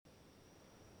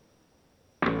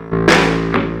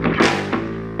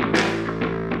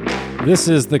This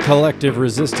is the Collective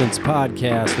Resistance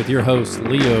Podcast with your hosts,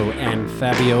 Leo and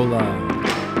Fabiola.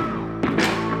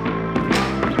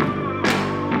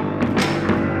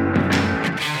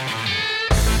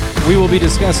 We will be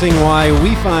discussing why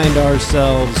we find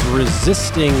ourselves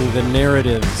resisting the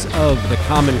narratives of the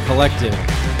Common Collective,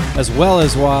 as well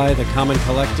as why the Common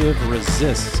Collective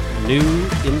resists new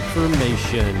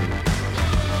information.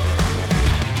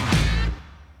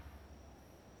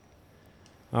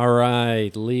 All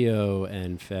right, Leo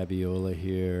and Fabiola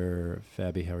here.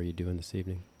 Fabi, how are you doing this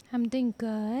evening? I'm doing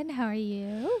good. How are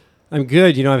you? I'm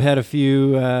good. You know, I've had a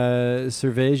few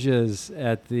cervezas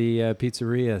at the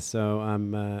pizzeria, so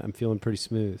I'm feeling pretty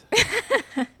smooth.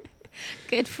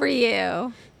 Good for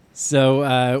you.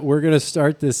 So we're going to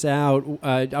start this out.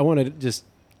 I want to just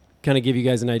kind of give you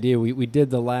guys an idea. We did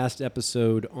the last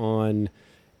episode on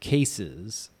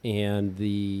cases and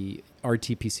the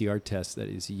RT-PCR test that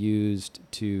is used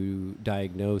to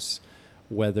diagnose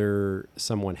whether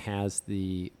someone has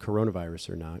the coronavirus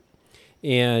or not.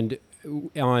 And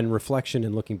on reflection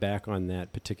and looking back on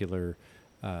that particular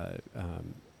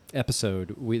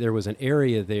episode, there was an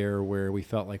area there where we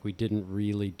felt like we didn't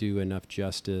really do enough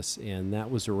justice, and that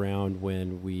was around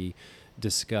when we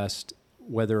discussed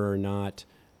whether or not,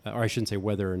 or I shouldn't say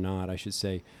whether or not, I should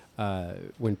say,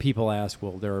 when people ask,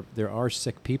 well, there are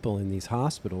sick people in these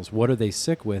hospitals, what are they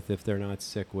sick with if they're not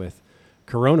sick with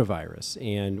coronavirus?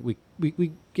 And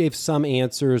we gave some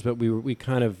answers, but we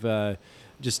kind of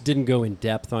just didn't go in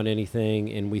depth on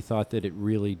anything, and we thought that it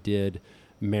really did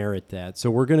merit that. So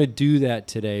we're going to do that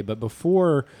today. But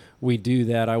before we do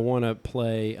that, I want to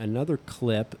play another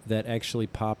clip that actually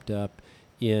popped up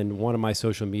in one of my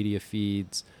social media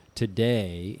feeds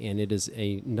today, and it is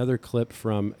another clip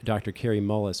from Dr. Kary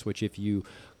Mullis, which if you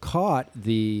caught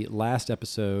the last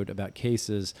episode about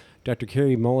cases, Dr.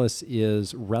 Kary Mullis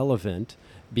is relevant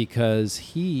because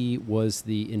he was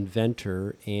the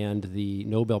inventor and the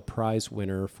Nobel Prize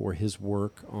winner for his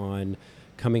work on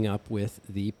coming up with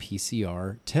the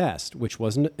PCR test, which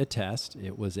wasn't a test.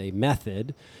 It was a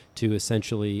method to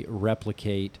essentially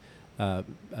replicate a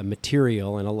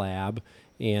material in a lab,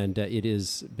 and it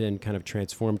has been kind of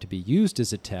transformed to be used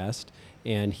as a test.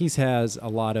 And he has a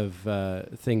lot of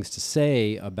things to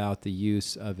say about the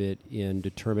use of it in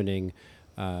determining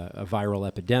a viral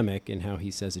epidemic and how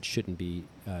he says it shouldn't be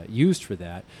used for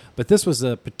that. But this was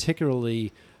a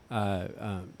particularly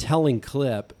telling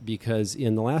clip because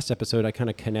in the last episode, I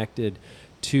kind of connected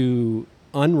two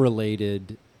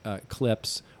unrelated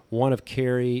clips, one of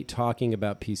Kary talking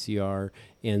about PCR,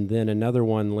 and then another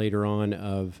one later on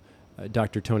of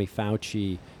Dr. Tony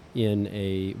Fauci in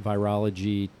a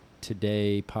Virology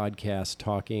Today podcast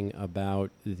talking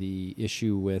about the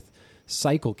issue with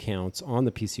cycle counts on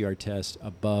the PCR test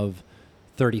above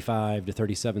 35 to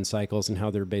 37 cycles and how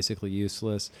they're basically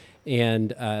useless.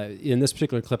 And in this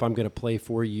particular clip I'm going to play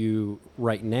for you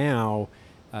right now,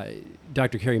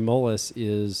 Dr. Kary Mullis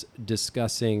is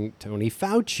discussing Tony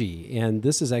Fauci. And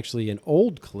this is actually an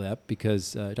old clip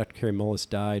because Dr. Kary Mullis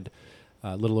died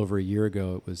a little over a year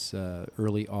ago. It was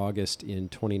early August in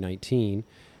 2019.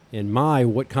 And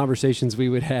what conversations we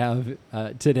would have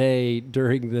today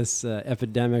during this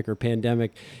epidemic or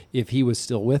pandemic if he was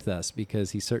still with us,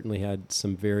 because he certainly had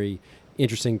some very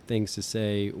interesting things to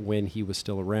say when he was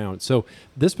still around. So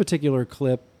this particular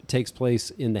clip takes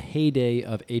place in the heyday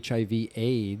of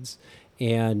HIV/AIDS,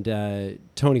 and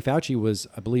Tony Fauci was,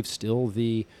 I believe, still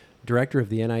the director of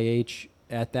the NIH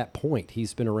at that point.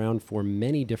 He's been around for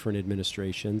many different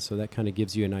administrations, so that kind of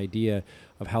gives you an idea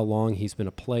of how long he's been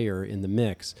a player in the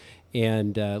mix.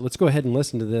 And let's go ahead and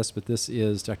listen to this, but this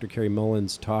is Dr. Kary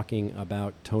Mullis talking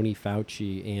about Tony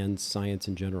Fauci and science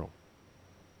in general.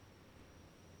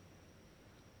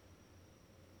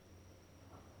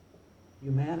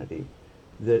 Humanity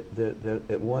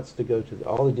that wants to go to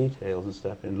all the details and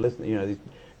stuff and listen. You know, these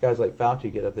guys like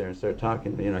Fauci get up there and start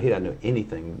talking. You know, he doesn't know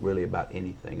anything really about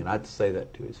anything, and I'd say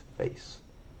that to his face.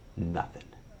 Nothing.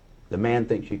 The man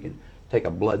thinks you can take a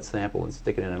blood sample and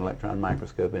stick it in an electron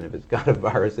microscope, and if it's got a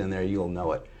virus in there, you'll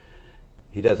know it.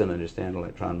 He doesn't understand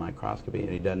electron microscopy,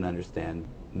 and he doesn't understand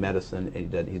medicine,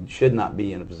 and he should not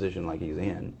be in a position like he's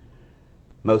in.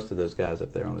 Most of those guys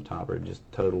up there on the top are just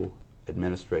total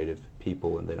administrative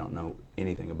people, and they don't know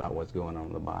anything about what's going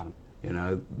on the bottom. You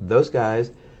know, those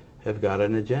guys have got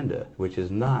an agenda, which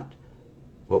is not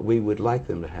what we would like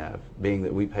them to have, being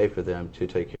that we pay for them to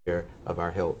take care of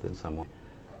our health in some way.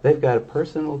 They've got a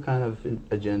personal kind of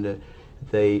agenda.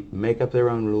 They make up their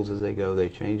own rules as they go. They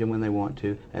change them when they want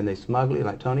to, and they smugly,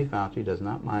 like Tony Fauci, does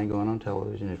not mind going on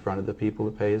television in front of the people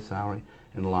that pay his salary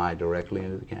and lie directly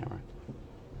into the camera.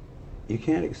 You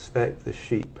can't expect the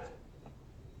sheep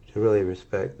to really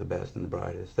respect the best and the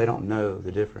brightest. They don't know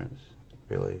the difference,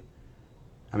 really.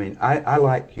 I mean, I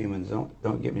like humans.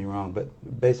 Don't get me wrong, but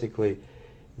basically,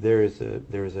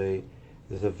 the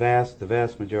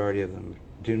vast majority of them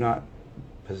do not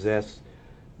possess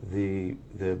the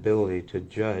ability to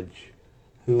judge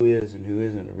who is and who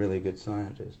isn't a really good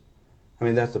scientist. I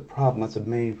mean, that's the problem. That's the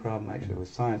main problem, actually,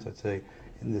 with science, I'd say,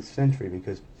 in this century,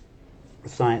 because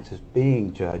science is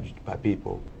being judged by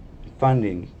people.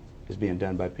 Funding is being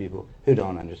done by people who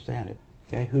don't understand it.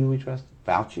 Okay, who do we trust?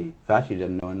 Fauci? Fauci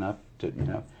doesn't know enough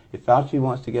to, if Fauci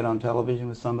wants to get on television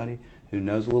with somebody who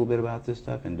knows a little bit about this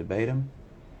stuff and debate him,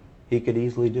 he could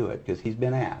easily do it, because he's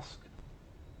been asked.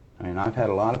 I mean, I've had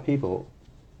a lot of people,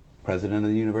 president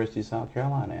of the University of South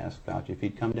Carolina, ask Fauci if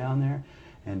he'd come down there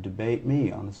and debate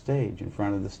me on the stage in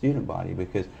front of the student body,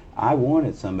 because I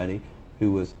wanted somebody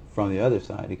who was from the other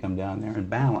side to come down there and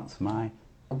balance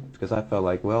because I felt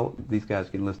like, well, these guys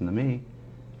can listen to me,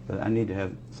 but I need to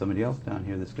have somebody else down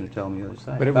here that's going to tell me the other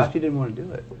side. But Fauci didn't want to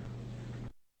do it.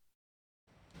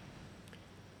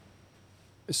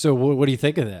 So what do you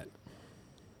think of that?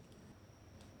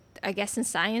 I guess in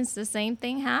science, the same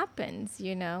thing happens,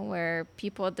 where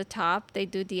people at the top, they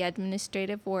do the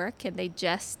administrative work and they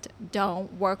just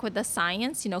don't work with the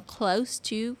science, close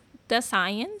to the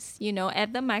science,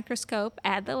 at the microscope,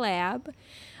 at the lab.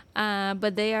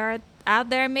 But they are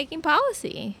out there making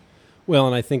policy. Well,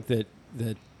 and I think that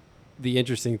the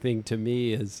interesting thing to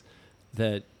me is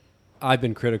that I've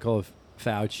been critical of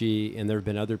Fauci, and there have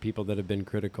been other people that have been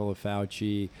critical of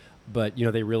Fauci, but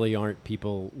they really aren't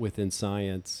people within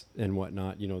science and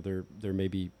whatnot. They're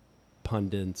maybe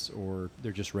pundits, or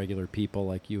they're just regular people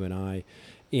like you and I.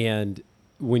 And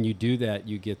when you do that,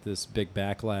 you get this big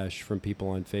backlash from people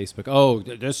on Facebook. Oh,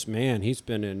 this man, he's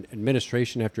been in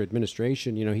administration after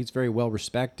administration. He's very well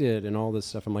respected and all this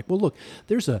stuff. I'm like, well, look,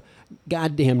 there's a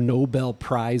goddamn Nobel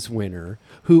Prize winner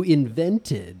who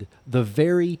invented the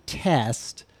very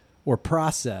test or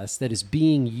process that is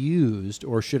being used,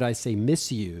 or should I say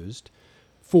misused,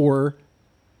 for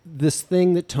this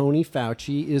thing that Tony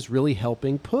Fauci is really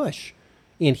helping push.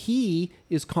 And he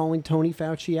is calling Tony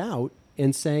Fauci out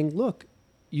and saying, look,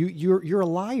 you're a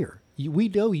liar. We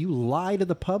know you lie to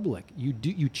the public.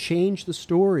 You change the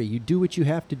story. You do what you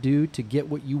have to do to get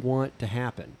what you want to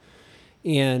happen.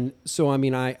 And so, I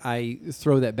mean, I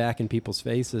throw that back in people's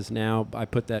faces now. I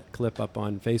put that clip up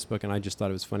on Facebook, and I just thought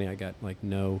it was funny. I got like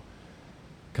no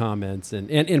comments.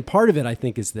 And part of it, I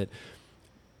think, is that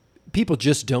people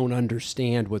just don't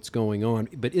understand what's going on.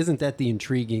 But isn't that the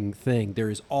intriguing thing? There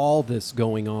is all this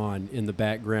going on in the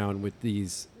background with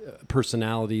these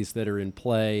personalities that are in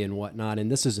play and whatnot,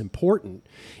 and this is important,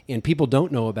 and people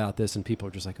don't know about this, and people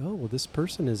are just like, oh, well, this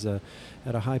person is at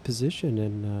a high position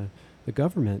in the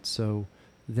government, so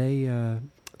they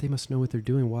must know what they're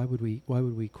doing. Why would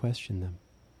we question them?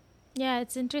 Yeah,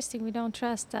 it's interesting. We don't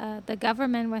trust the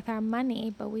government with our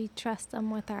money, but we trust them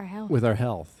with our health. With our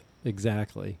health,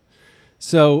 exactly.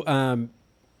 So,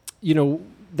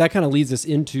 that kind of leads us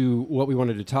into what we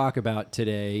wanted to talk about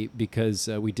today, because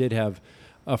we did have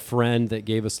a friend that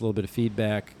gave us a little bit of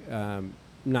feedback,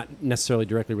 not necessarily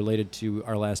directly related to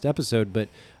our last episode, but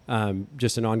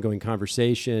just an ongoing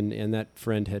conversation. And that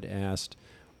friend had asked,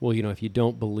 well, if you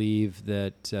don't believe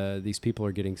that these people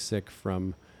are getting sick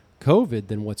from COVID,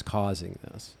 then what's causing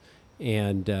this?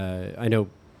 And I know,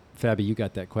 Fabi, you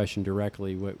got that question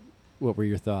directly. What were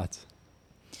your thoughts?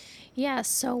 Yeah,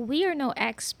 so we are no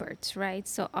experts, right?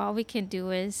 So all we can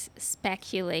do is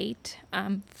speculate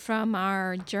from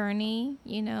our journey,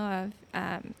 of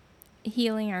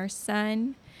healing our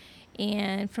son,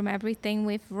 and from everything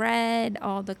we've read,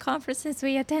 all the conferences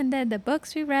we attended, the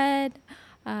books we read,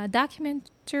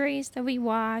 documentaries that we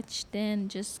watched, and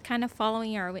just kind of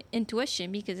following our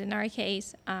intuition, because in our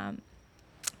case,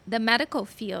 the medical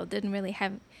field didn't really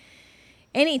have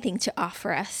anything to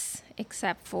offer us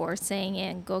except for saying,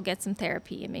 and go get some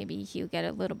therapy and maybe you'll get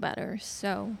a little better.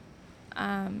 So,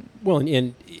 well,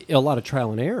 and a lot of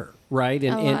trial and error, right?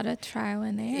 And, a lot of trial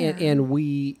and error. And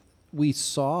we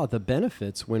saw the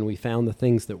benefits when we found the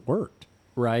things that worked,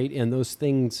 right? And those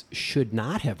things should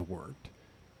not have worked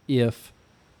if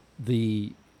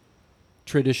the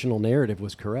traditional narrative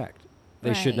was correct.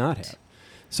 They should not have.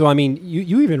 So, I mean,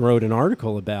 you even wrote an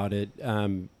article about it.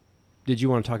 Did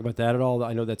you want to talk about that at all?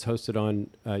 I know that's hosted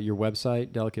on your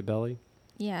website, Delicate Belly.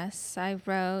 Yes, I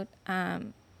wrote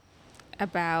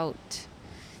about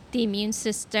the immune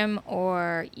system,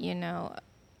 or, I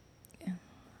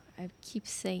keep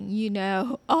saying,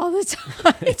 all the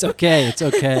time. It's okay. It's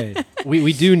okay.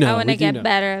 We do know. I want to get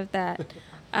better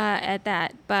at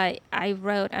that. But I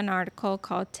wrote an article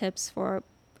called Tips for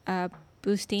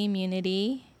Boosting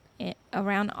Immunity.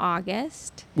 around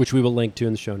August. Which we will link to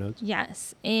in the show notes.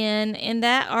 Yes. And in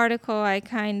that article, I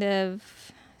kind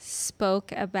of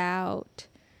spoke about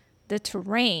the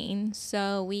terrain.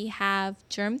 So we have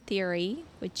germ theory,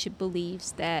 which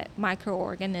believes that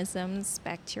microorganisms,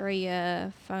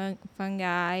 bacteria,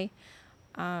 fungi,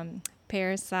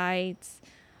 parasites,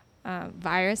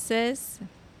 viruses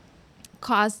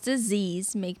cause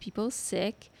disease, make people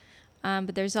sick.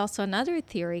 But there's also another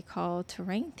theory called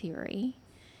terrain theory.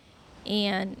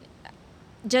 And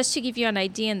just to give you an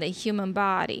idea in the human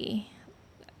body,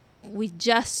 we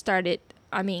just started,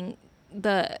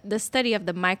 the study of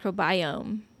the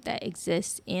microbiome that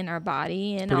exists in our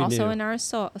body and Pretty also new. in our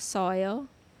soil,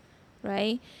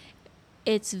 right?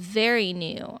 It's very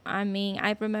new.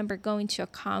 I remember going to a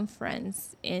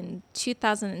conference in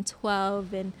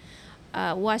 2012 and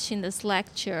watching this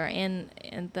lecture, and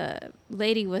the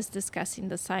lady was discussing,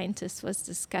 the scientist was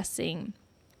discussing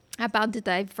about the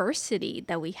diversity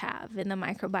that we have in the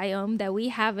microbiome, that we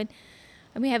haven't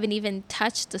even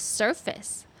touched the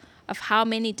surface of how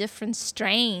many different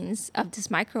strains of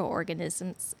these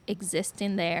microorganisms exist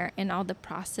in there, and all the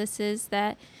processes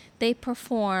that they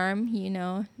perform,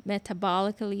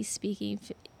 metabolically speaking,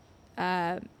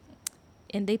 and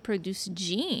they produce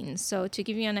genes. So to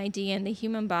give you an idea, in the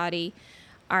human body,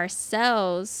 our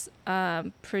cells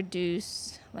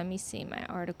produce, let me see my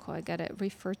article, I gotta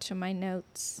refer to my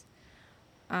notes.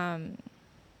 Where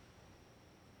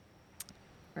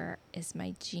is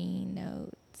my gene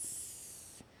notes?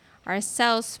 Our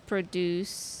cells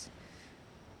produce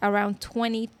around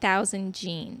 20,000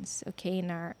 genes, okay,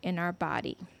 in our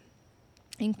body.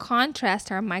 In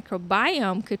contrast, our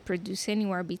microbiome could produce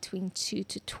anywhere between 2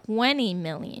 to 20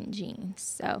 million genes.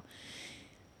 So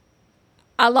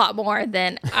a lot more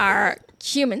than our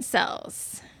human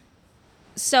cells.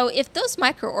 So if those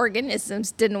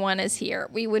microorganisms didn't want us here,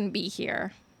 we wouldn't be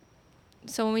here.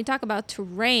 So when we talk about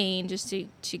terrain, just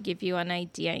to give you an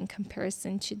idea in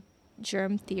comparison to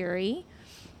germ theory,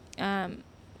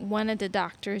 one of the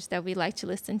doctors that we like to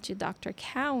listen to, Dr.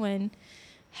 Cowan,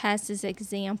 has this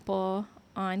example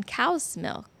on cow's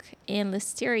milk and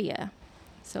listeria.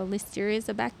 So listeria is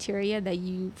a bacteria that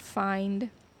you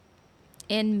find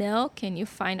in milk, and you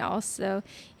find also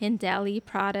in dairy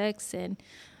products. And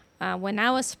when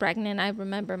I was pregnant, I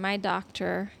remember my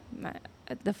doctor,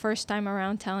 the first time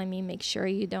around, telling me, make sure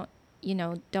you don't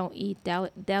eat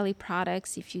dairy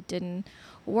products if you didn't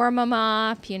warm them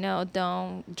up,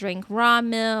 don't drink raw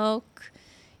milk,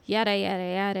 yada, yada,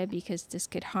 yada, because this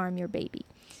could harm your baby.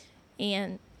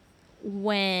 And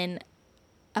when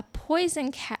a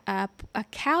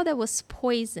cow that was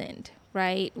poisoned,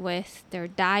 right, with their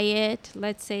diet,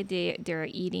 let's say they're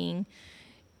eating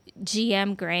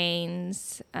GM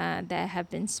grains that have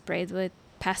been sprayed with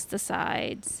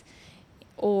pesticides,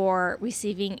 or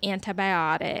receiving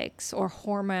antibiotics or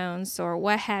hormones or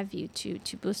what have you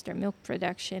to boost their milk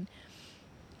production.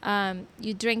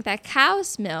 You drink that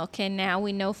cow's milk, and now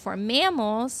we know for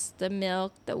mammals, the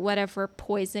milk, whatever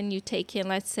poison you take in,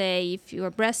 let's say if you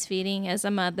are breastfeeding as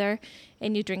a mother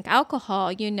and you drink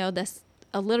alcohol, that's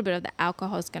a little bit of the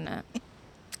alcohol is going to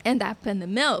end up in the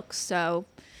milk. So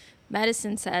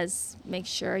medicine says make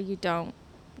sure you don't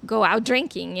go out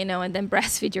drinking, and then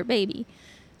breastfeed your baby,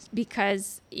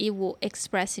 because it will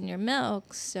express in your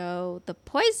milk. So the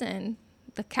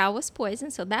cow was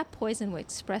poisoned, so that poison will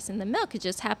express in the milk. It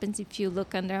just happens if you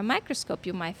look under a microscope,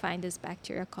 you might find this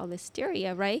bacteria called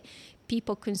listeria, right?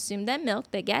 People consume that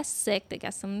milk, they get sick, they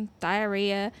get some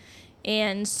diarrhea.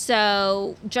 And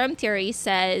so germ theory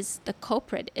says the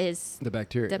culprit is The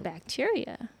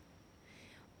bacteria.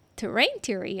 Terrain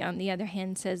theory, on the other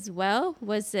hand, says, well,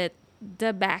 was it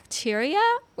the bacteria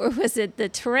or was it the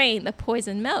terrain, the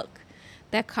poison milk,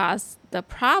 that caused the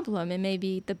problem? And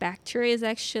maybe the bacteria is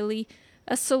actually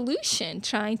a solution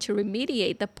trying to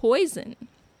remediate the poison.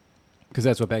 Because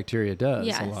that's what bacteria does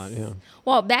Yes. a lot, yeah.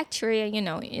 Well, bacteria,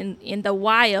 in the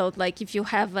wild, like if you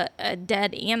have a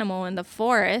dead animal in the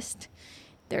forest,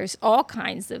 there's all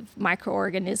kinds of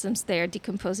microorganisms there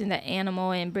decomposing the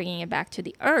animal and bringing it back to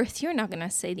the earth. You're not going to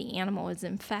say the animal is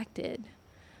infected,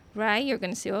 right? You're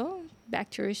going to say, oh,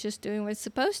 bacteria is just doing what it's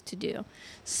supposed to do.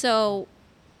 So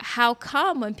how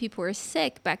come when people are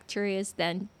sick, bacteria is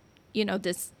then,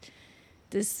 this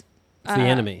It's the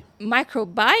enemy.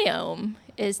 microbiome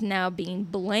is now being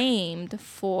blamed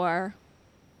for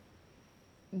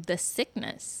the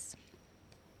sickness?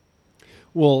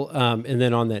 Well, and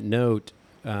then on that note,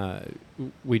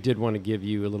 we did want to give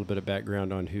you a little bit of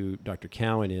background on who Dr.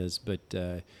 Cowan is, but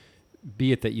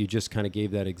be it that you just kind of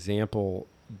gave that example,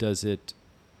 does it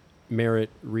merit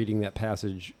reading that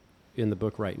passage in the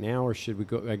book right now, or should we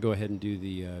go ahead and do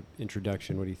the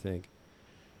introduction? What do you think?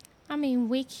 I mean,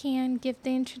 we can give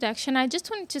the introduction. I just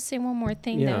wanted to say one more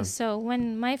thing, Yeah. though. So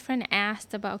when my friend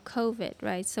asked about COVID,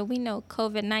 right? So we know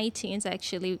COVID-19 is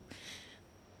actually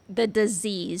the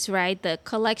disease, right? The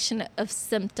collection of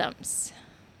symptoms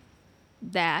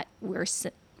that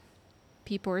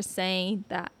people are saying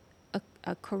that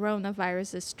a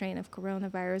coronavirus, a strain of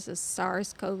coronavirus, a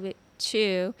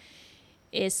SARS-CoV-2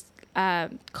 is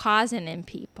causing in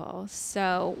people.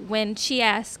 So when she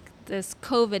asked, does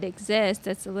COVID exist?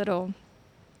 That's a little,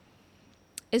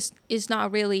 it's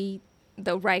not really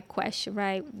the right question,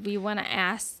 right? We want to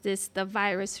ask, is the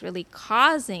virus really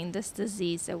causing this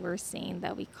disease that we're seeing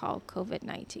that we call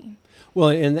COVID-19? Well,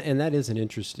 and that is an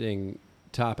interesting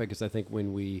topic, because I think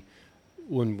when we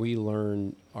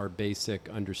learn our basic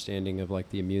understanding of like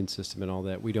the immune system and all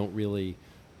that, we don't really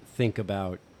think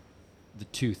about the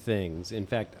two things. In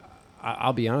fact,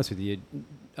 I'll be honest with you,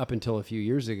 up until a few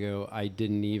years ago, it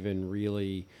didn't even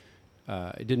really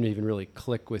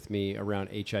click with me around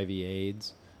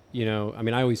HIV/AIDS. You know, I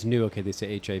mean, I always knew, okay, they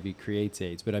say HIV creates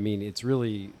AIDS, but I mean, it's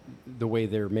really the way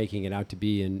they're making it out to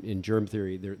be in germ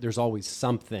theory. There's always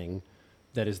something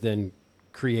that is then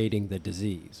creating the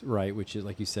disease, right? Which is,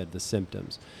 like you said, the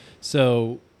symptoms.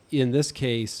 So in this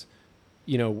case,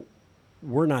 you know,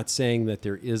 we're not saying that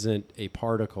there isn't a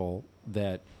particle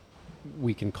that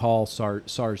we can call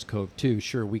SARS-CoV-2.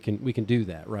 Sure, we can do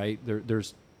that, right?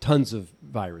 There's tons of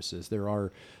viruses. There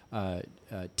are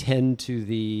 10 to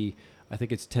the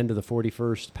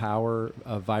 41st power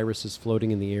of viruses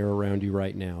floating in the air around you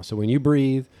right now. So when you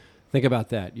breathe, think about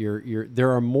that.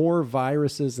 There are more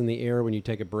viruses in the air when you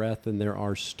take a breath than there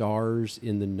are stars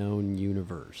in the known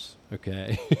universe.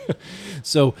 Okay,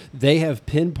 so they have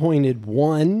pinpointed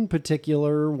one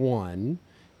particular one,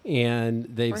 and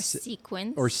they've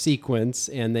sequence,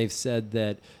 and they've said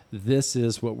that this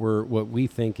is what we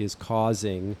think is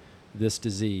causing this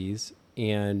disease,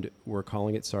 and we're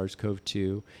calling it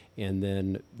SARS-CoV-2. And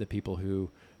then the people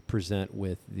who present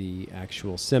with the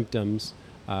actual symptoms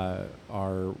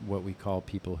are what we call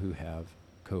people who have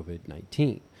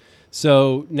COVID-19.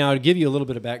 So now, to give you a little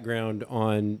bit of background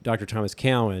on Dr. Thomas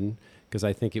Cowan, because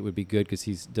I think it would be good, because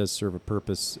he does serve a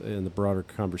purpose in the broader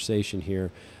conversation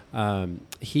here.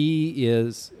 He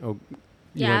is. I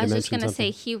was just going to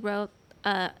say, he wrote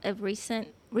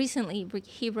recently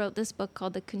he wrote this book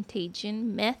called The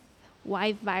Contagion Myth: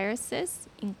 Why Viruses,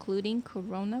 including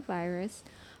Coronavirus,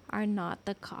 Are Not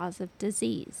the Cause of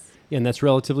Disease. Yeah, and that's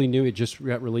relatively new. It just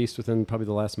got released within probably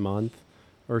the last month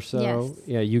or so. Yes.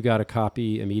 Yeah, you got a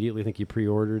copy immediately. I think you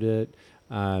pre-ordered it.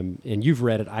 And you've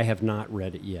read it. I have not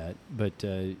read it yet, but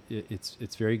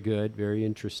it's very good, very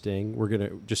interesting. We're going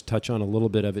to just touch on a little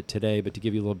bit of it today, but to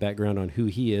give you a little background on who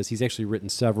he is, he's actually written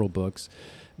several books.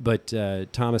 But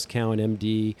Thomas Cowan,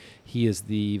 MD, he is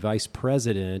the vice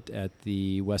president at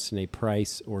the Weston A.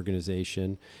 Price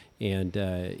organization, and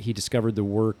he discovered the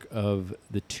work of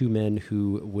the two men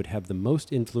who would have the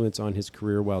most influence on his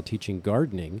career while teaching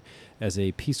gardening as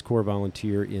a Peace Corps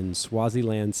volunteer in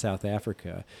Swaziland, South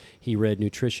Africa. He read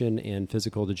Nutrition and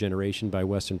Physical Degeneration by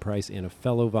Weston Price, and a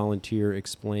fellow volunteer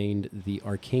explained the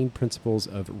arcane principles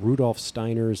of Rudolf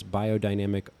Steiner's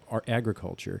biodynamic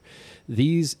agriculture.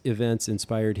 These events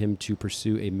inspired him to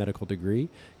pursue a medical degree.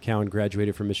 Cowan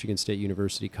graduated from Michigan State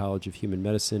University College of Human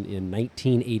Medicine in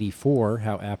 1984,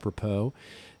 how apropos.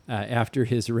 After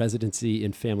his residency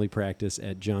in family practice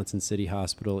at Johnson City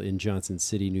Hospital in Johnson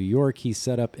City, New York, he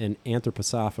set up an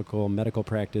anthroposophical medical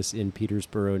practice in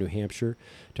Petersboro, New Hampshire.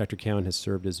 Dr. Cowan has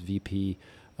served as VP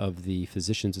of the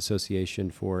Physicians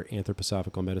Association for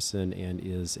Anthroposophical Medicine and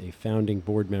is a founding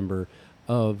board member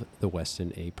of the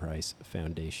Weston A. Price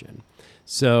Foundation.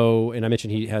 So, and I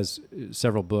mentioned he has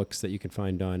several books that you can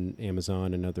find on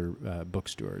Amazon and other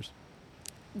bookstores.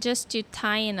 Just to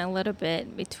tie in a little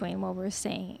bit between what we're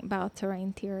saying about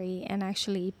terrain theory and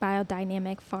actually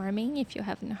biodynamic farming, if you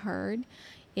haven't heard,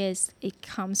 is it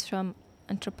comes from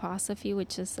anthroposophy,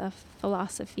 which is a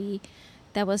philosophy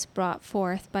that was brought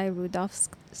forth by Rudolf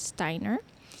Steiner.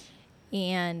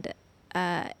 And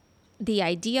the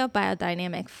idea of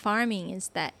biodynamic farming is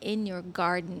that in your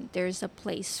garden, there's a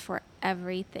place for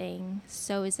everything.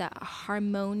 So it's a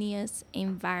harmonious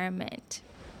environment.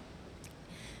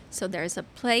 So there's a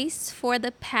place for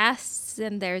the pests,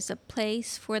 and there's a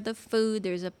place for the food,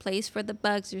 there's a place for the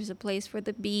bugs, there's a place for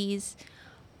the bees.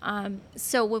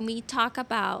 So when we talk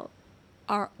about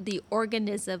the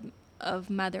organism of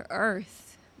Mother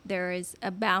Earth, there is a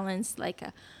balance, like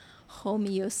a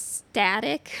homeostasis,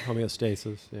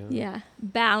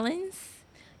 balance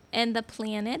in the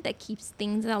planet that keeps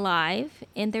things alive.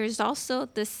 And there's also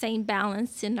the same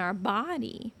balance in our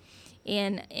body.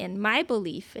 And my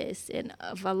belief is, and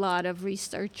of a lot of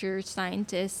researchers,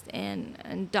 scientists,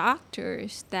 and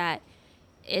doctors, that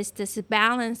it's this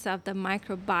balance of the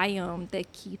microbiome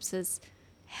that keeps us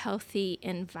healthy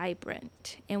and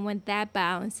vibrant. And when that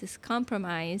balance is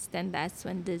compromised, then that's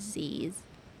when disease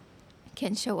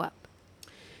can show up.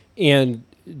 And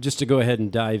just to go ahead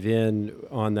and dive in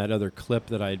on that other clip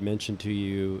that I had mentioned to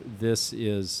you, this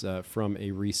is from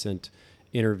a recent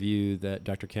interview that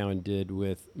Dr. Cowan did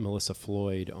with Melissa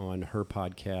Floyd on her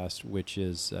podcast, which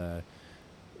is,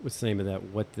 what's the name of that?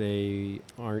 What They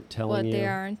Aren't Telling You. What They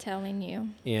Aren't Telling You.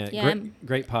 And Yeah.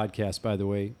 great podcast, by the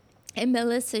way. And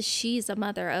Melissa, she's a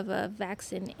mother of a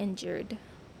vaccine-injured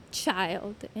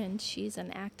child, and she's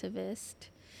an activist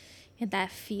in that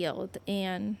field.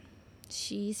 And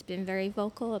she's been very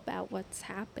vocal about what's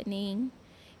happening,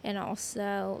 and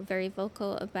also very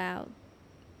vocal about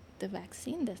the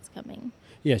vaccine that's coming.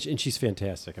 Yeah, and she's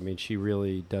fantastic. I mean, she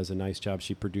really does a nice job.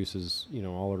 She produces,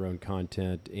 all her own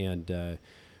content, and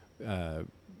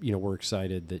we're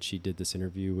excited that she did this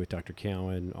interview with Dr.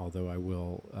 Cowan. Although I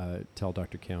will tell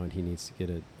Dr. Cowan he needs to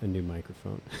get a new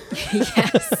microphone.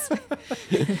 Yes.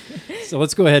 So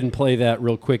let's go ahead and play that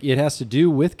real quick. It has to do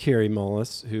with Kary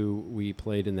Mullis, who we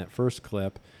played in that first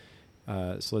clip.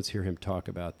 So let's hear him talk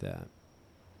about that.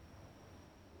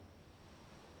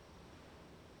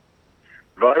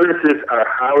 Viruses are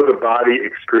how the body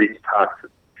excretes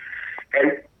toxins.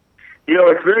 And,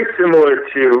 it's very similar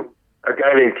to a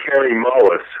guy named Kary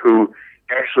Mullis, who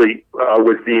actually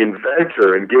was the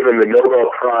inventor and given the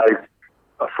Nobel Prize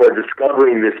for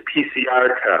discovering this PCR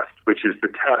test, which is the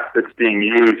test that's being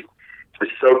used to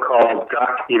so-called,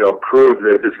 prove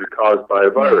that this is caused by a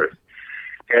virus.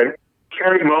 And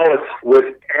Kary Mullis was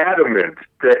adamant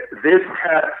that this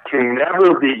test can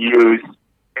never be used,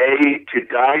 A, to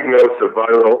diagnose a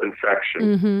viral infection.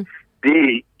 Mm-hmm.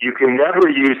 B, you can never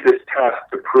use this test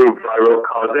to prove viral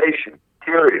causation,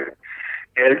 period.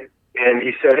 And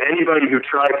he said anybody who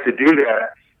tries to do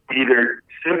that either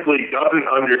simply doesn't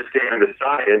understand the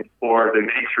science or the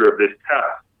nature of this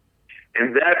test.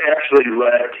 And that actually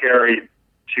led Kary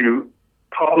to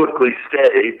publicly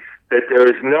say that there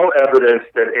is no evidence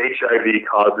that HIV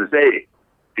causes AIDS,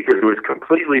 because it was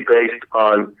completely based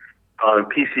on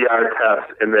PCR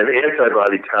tests and then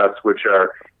antibody tests, which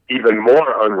are even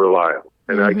more unreliable.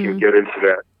 And I can get into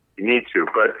that if you need to.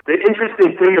 But the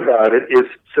interesting thing about it is,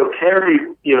 so Kary,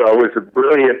 was a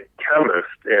brilliant chemist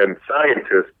and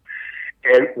scientist.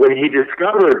 And when he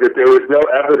discovered that there was no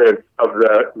evidence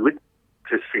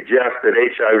to suggest that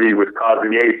HIV was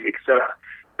causing AIDS, except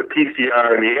the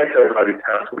PCR and the antibody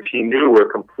tests, which he knew were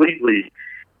completely,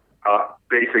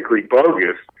 basically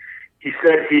bogus, he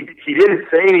said he didn't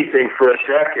say anything for a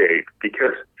decade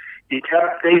because he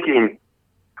kept thinking,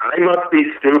 I must be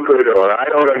stupid, or I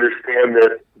don't understand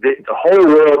this. The whole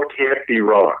world can't be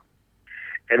wrong.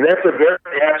 And that's a very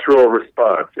natural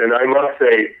response. And I must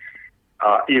say,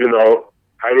 even though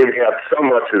I didn't have so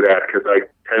much of that because I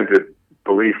tend to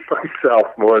believe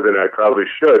myself more than I probably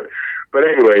should. But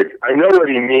anyways, I know what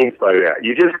he means by that.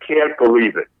 You just can't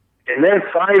believe it. And then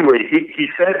finally, he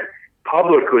said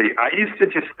publicly, I used to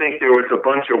just think there was a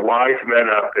bunch of wise men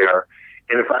out there,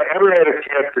 and if I ever had a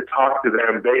chance to talk to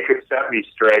them, they could set me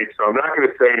straight, so I'm not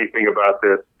going to say anything about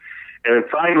this. And then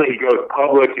finally he goes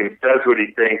public and says what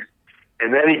he thinks,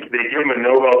 and then they give him a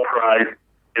Nobel Prize,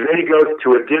 and then he goes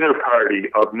to a dinner party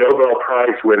of Nobel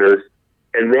Prize winners,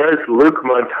 and there's Luc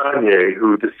Montagnier,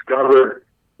 who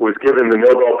was given the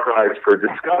Nobel Prize for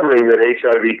discovering that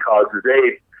HIV causes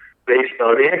AIDS based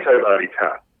on antibody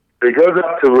tests. So he goes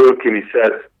up to Luc and he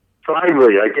says,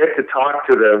 finally, I get to talk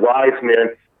to the wise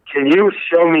man. Can you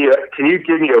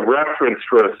give me a reference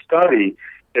for a study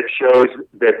that shows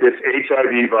that this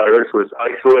HIV virus was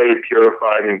isolated,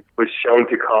 purified, and was shown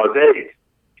to cause AIDS?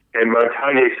 And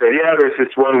Montagnier said, yeah, there's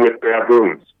this one with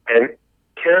baboons. And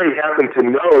Kary happened to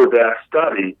know that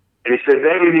study, and he said,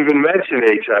 they didn't even mention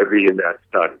HIV in that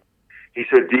study. He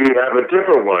said, do you have a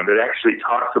different one that actually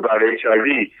talks about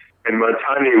HIV? And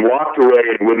Montagnier walked away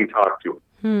and wouldn't talk to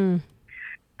him.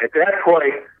 At that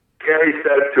point, Kary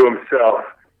said to himself,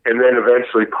 and then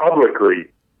eventually publicly,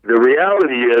 the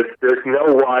reality is there's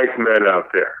no wise men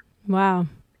out there. Wow.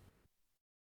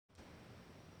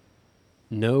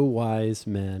 No wise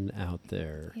men out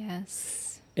there.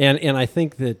 Yes. And I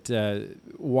think that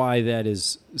why that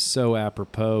is so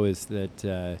apropos is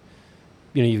that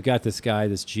you've got this guy,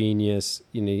 this genius,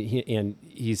 and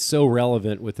he's so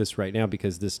relevant with this right now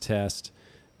because this test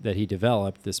that he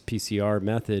developed, this PCR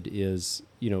method, is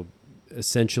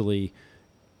essentially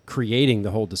creating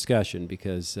the whole discussion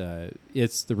because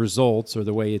it's the results or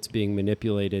the way it's being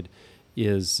manipulated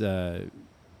is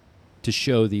to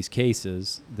show these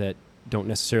cases that don't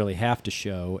necessarily have to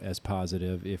show as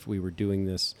positive if we were doing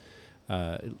this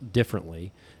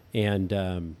differently.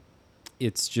 And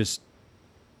it's just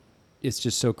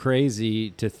so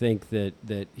crazy to think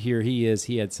that here he is.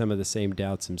 He had some of the same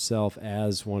doubts himself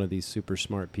as one of these super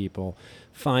smart people.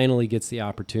 Finally gets the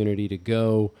opportunity to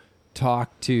go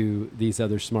talk to these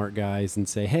other smart guys and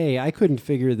say, hey, I couldn't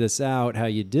figure this out, how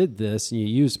you did this, and you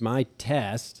used my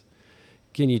test.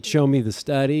 Can you show me the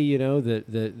study,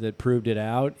 that proved it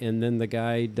out? And then the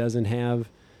guy doesn't have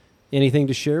anything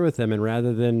to share with them. And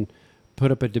rather than put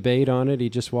up a debate on it, he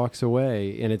just walks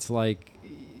away. And it's like,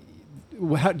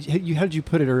 how did you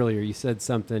put it earlier? You said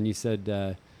something. You said,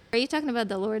 Are you talking about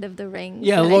the Lord of the Rings?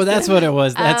 yeah, well, that's what it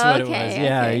was. That's what it was. Okay,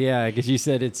 Yeah, okay. yeah. Because you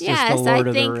said it's just Yes, the Lord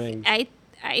of the Rings.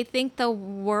 I think the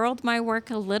world might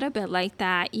work a little bit like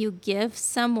that. You give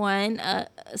someone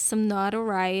some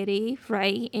notoriety,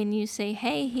 right? And you say,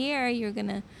 hey, here, you're going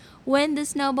to win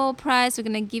this Nobel Prize. We're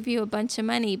going to give you a bunch of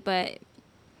money. But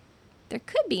there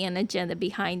could be an agenda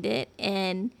behind it.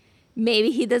 And maybe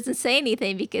he doesn't say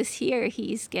anything because here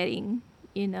he's getting,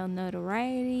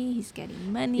 notoriety. He's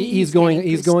getting money. He's going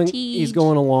prestige.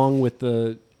 along with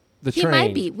the He train.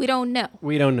 might be. We don't know.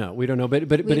 We don't know. But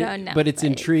don't know, but it's but-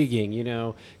 intriguing,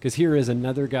 because here is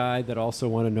another guy that also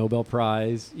won a Nobel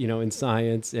Prize, in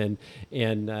science, and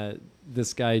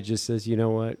this guy just says, you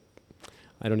know what,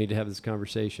 I don't need to have this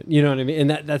conversation. You know what I mean?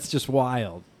 And that's just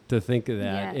wild to think of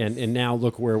that. Yes. And now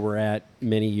look where we're at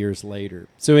many years later.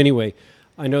 So anyway,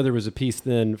 I know there was a piece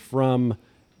then from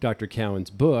Dr. Cowan's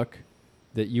book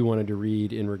that you wanted to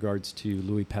read in regards to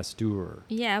Louis Pasteur.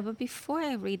 Yeah, but before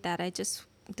I read that,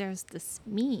 there's this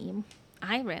meme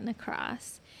I ran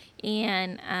across,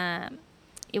 and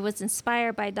it was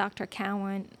inspired by Dr.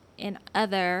 Cowan and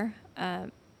other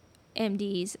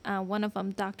MDs. One of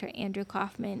them, Dr. Andrew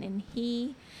Kaufman, and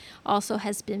he also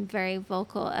has been very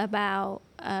vocal about,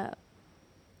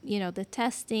 the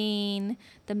testing,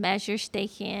 the measures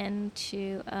taken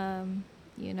to,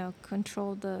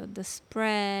 control the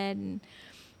spread. And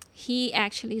he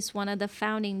actually is one of the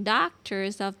founding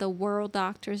doctors of the World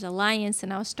Doctors Alliance,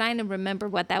 and I was trying to remember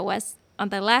what that was on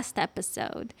the last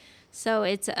episode. So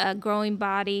it's a growing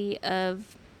body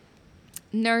of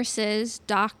nurses,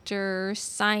 doctors,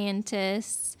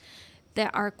 scientists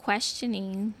that are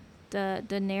questioning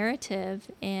the narrative,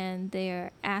 and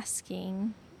they're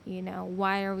asking,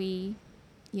 why are we,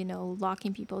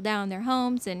 locking people down in their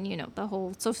homes, and, the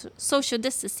whole social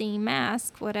distancing,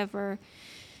 mask, whatever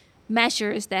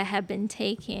measures that have been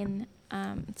taken.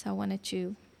 So I wanted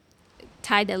to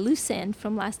tie the loose end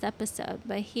from last episode.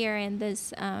 But here in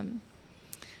this meme,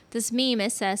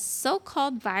 it says,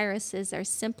 so-called viruses are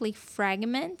simply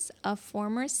fragments of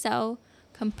former cell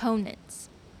components.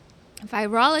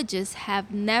 Virologists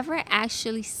have never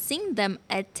actually seen them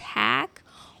attack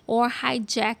or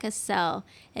hijack a cell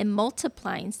and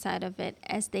multiply inside of it,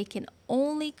 as they can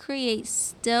only create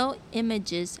still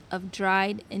images of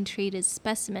dried and treated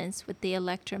specimens with the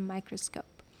electron microscope.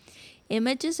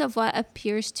 Images of what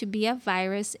appears to be a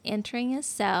virus entering a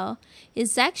cell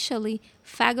is actually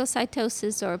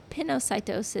phagocytosis or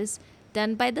pinocytosis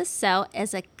done by the cell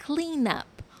as a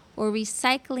cleanup or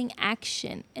recycling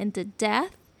action, and the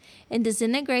death and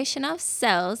disintegration of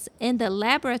cells in the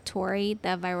laboratory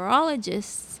that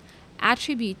virologists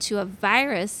attribute to a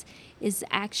virus is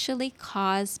actually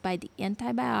caused by the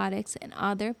antibiotics and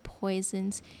other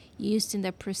poisons used in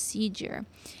the procedure.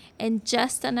 And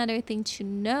just another thing to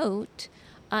note,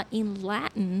 in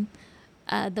Latin,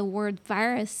 the word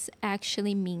virus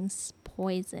actually means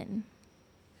poison.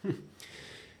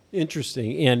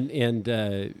 Interesting.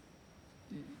 And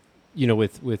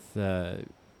with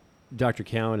Dr.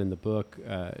 Cowan in the book,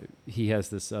 he has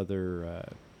this other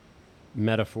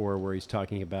metaphor where he's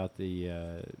talking about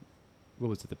the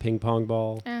ping pong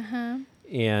ball. Uh-huh.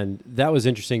 And that was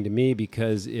interesting to me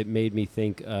because it made me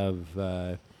think of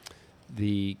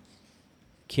the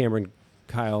Cameron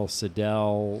Kyle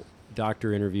Siddell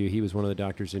doctor interview. He was one of the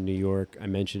doctors in New York. I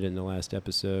mentioned it in the last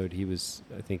episode. He was,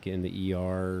 I think, in the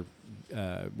ER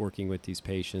working with these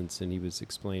patients, and he was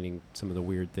explaining some of the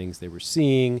weird things they were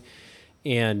seeing.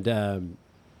 And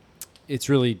it's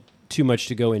really too much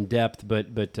to go in depth, but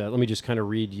let me just kind of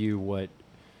read you what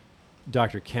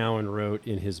Dr. Cowan wrote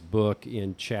in his book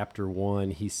in chapter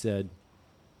 1. He said,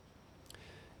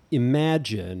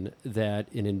 imagine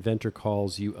that an inventor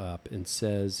calls you up and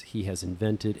says he has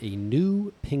invented a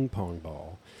new ping pong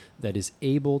ball that is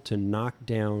able to knock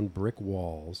down brick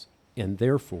walls and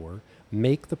therefore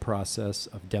make the process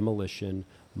of demolition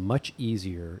much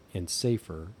easier and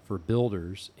safer for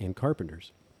builders and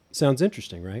carpenters. Sounds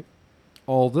interesting, right?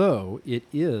 Although it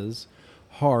is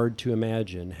hard to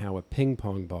imagine how a ping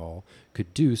pong ball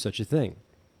could do such a thing.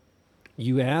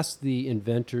 You ask the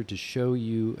inventor to show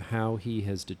you how he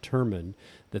has determined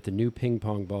that the new ping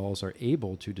pong balls are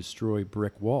able to destroy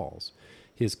brick walls.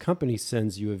 His company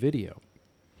sends you a video.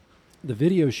 The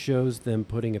video shows them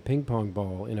putting a ping pong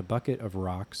ball in a bucket of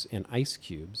rocks and ice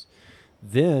cubes.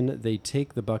 Then they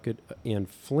take the bucket and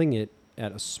fling it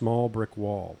at a small brick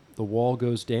wall. The wall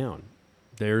goes down.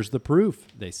 There's the proof,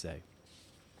 they say.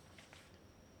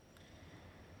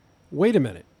 Wait a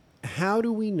minute. How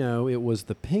do we know it was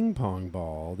the ping pong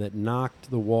ball that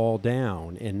knocked the wall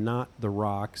down and not the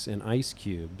rocks and ice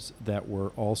cubes that were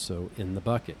also in the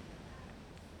bucket?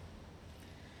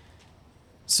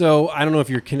 So I don't know if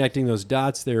you're connecting those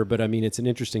dots there, but I mean, it's an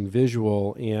interesting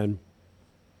visual, and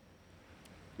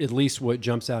at least what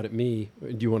jumps out at me.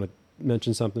 Do you want to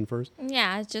mention something first?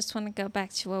 Yeah, I just want to go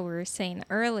back to what we were saying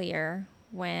earlier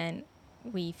when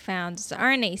we found the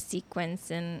RNA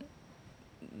sequence in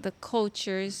the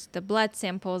cultures, the blood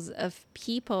samples of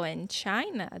people in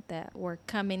China that were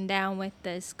coming down with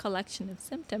this collection of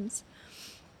symptoms.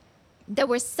 There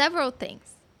were several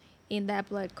things in that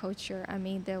blood culture. I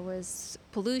mean, there was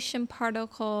pollution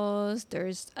particles,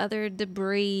 there's other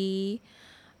debris.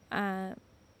 But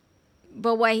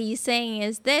what he's saying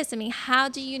is this. I mean, how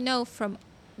do you know from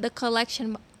the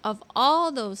collection of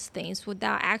all those things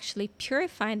without actually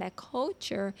purifying that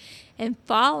culture and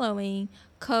following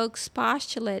Koch's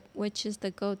postulate, which is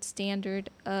the gold standard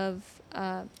of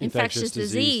infectious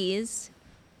disease?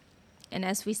 And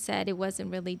as we said, it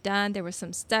wasn't really done. There were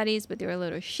some studies, but they were a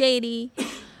little shady.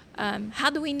 How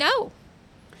do we know?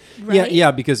 Right?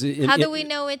 Yeah, because how do we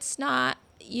know it's not,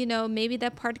 maybe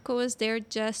that particle is there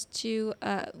just to,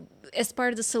 as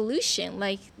part of the solution,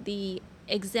 like the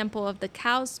example of the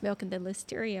cow's milk and the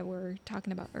listeria we were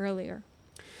talking about earlier.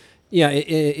 Yeah,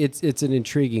 it's an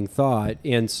intriguing thought.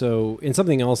 And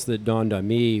something else that dawned on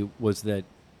me was that,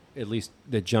 at least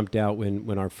that jumped out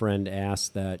when our friend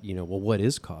asked that, well, what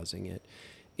is causing it?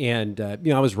 And,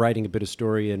 I was writing a bit of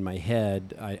story in my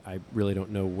head. I really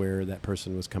don't know where that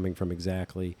person was coming from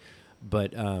exactly.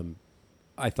 But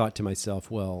I thought to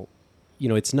myself, well,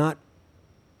 it's not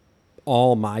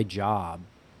all my job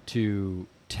to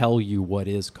tell you what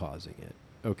is causing it,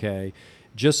 okay?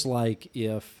 Just like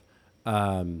if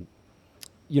somebody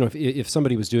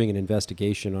was doing an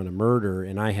investigation on a murder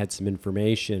and I had some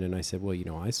information and I said, well,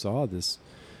 I saw this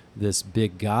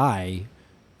big guy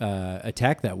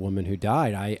attack that woman who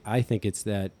died. I think it's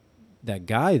that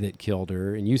guy that killed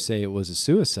her, and you say it was a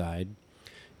suicide.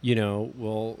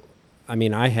 Well, I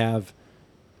mean, I have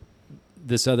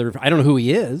this other, I don't know who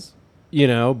he is,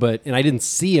 and I didn't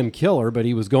see him kill her, but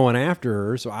he was going after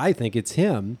her, so I think it's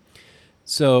him.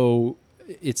 So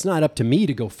it's not up to me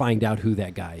to go find out who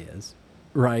that guy is,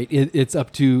 right? It's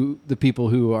up to the people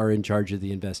who are in charge of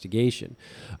the investigation.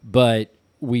 But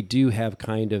we do have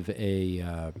kind of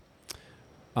a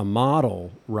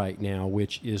model right now,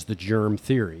 which is the germ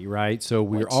theory, right? So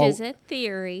which is a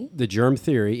theory. The germ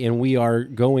theory, and we are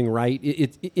going right.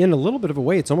 It in a little bit of a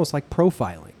way, it's almost like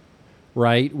profiling,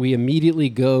 right? We immediately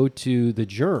go to the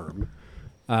germ,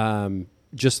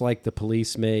 just like the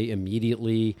police may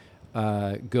immediately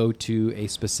go to a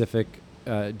specific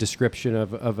description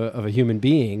of a human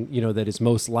being, that is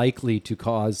most likely to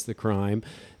cause the crime.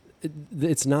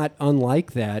 It's not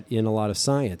unlike that in a lot of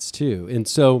science too, and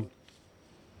so.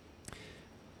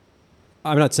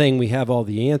 I'm not saying we have all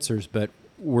the answers, but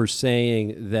we're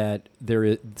saying that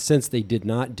since they did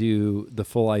not do the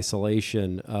full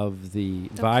isolation of the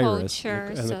virus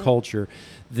and the culture,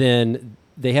 then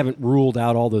they haven't ruled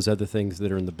out all those other things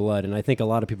that are in the blood. And I think a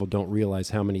lot of people don't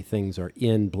realize how many things are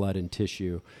in blood and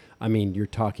tissue. I mean, you're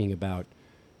talking about,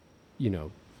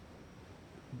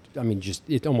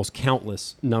 just almost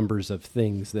countless numbers of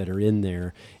things that are in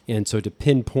there. And so to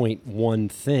pinpoint one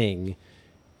thing,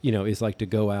 is like to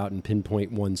go out and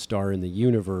pinpoint one star in the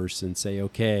universe and say,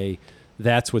 okay,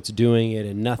 that's what's doing it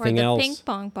and nothing else. Or the ping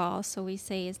pong ball. So we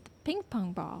say it's the ping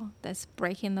pong ball that's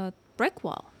breaking the brick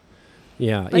wall.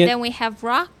 Yeah. But then we have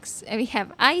rocks and we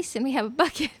have ice and we have a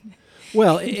bucket.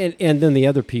 Well, and then the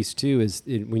other piece too is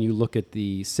when you look at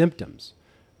the symptoms,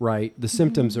 right? The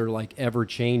symptoms are like ever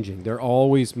changing. They're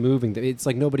always moving. It's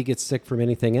like nobody gets sick from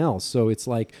anything else. So it's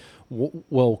like,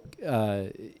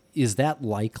 is that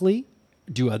likely?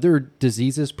 Do other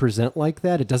diseases present like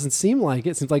that? It doesn't seem like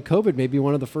it. It seems like COVID may be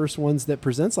one of the first ones that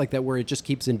presents like that, where it just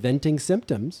keeps inventing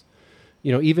symptoms.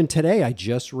 Even today, I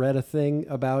just read a thing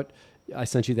about, I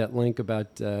sent you that link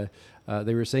about, they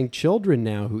were saying children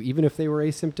now who, even if they were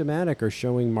asymptomatic, are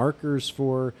showing markers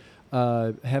for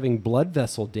having blood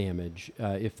vessel damage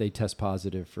if they test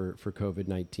positive for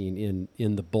COVID-19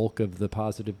 in the bulk of the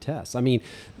positive tests. I mean,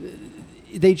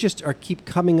 they just keep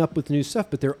coming up with new stuff,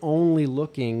 but they're only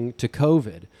looking to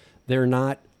COVID. They're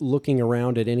not looking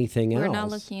around at anything else. We're not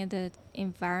looking at the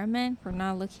environment. We're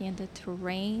not looking at the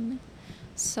terrain.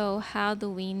 So how do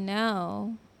we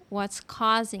know what's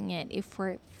causing it if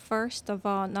we're, first of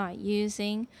all, not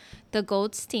using the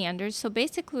gold standard? So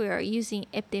basically, we are using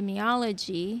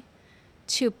epidemiology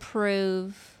to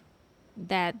prove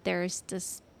that there's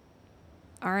this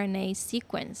RNA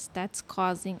sequence that's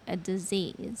causing a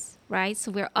disease, right?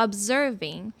 So we're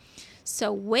observing.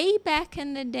 So way back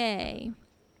in the day,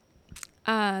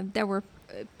 there were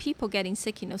people getting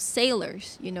sick,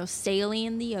 sailors, sailing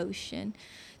in the ocean.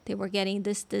 They were getting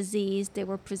this disease. They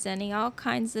were presenting all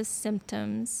kinds of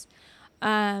symptoms.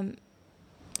 And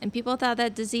people thought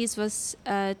that disease was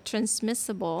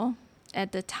transmissible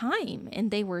at the time,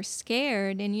 and they were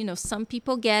scared. And, some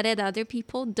people get it, other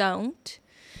people don't.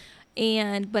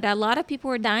 But a lot of people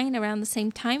were dying around the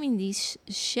same time in these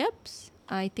ships.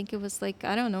 I think it was the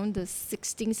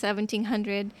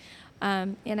 1700.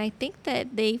 And I think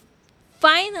that they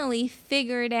finally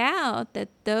figured out that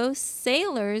those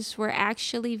sailors were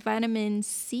actually vitamin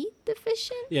C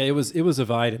deficient. Yeah, it was a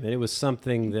vitamin. It was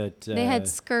something that they had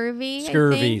scurvy.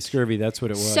 Scurvy. That's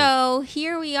what it was. So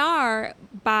here we are,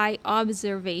 by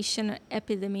observation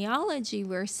epidemiology,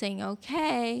 we're saying,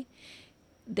 okay,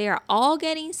 they're all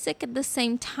getting sick at the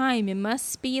same time. It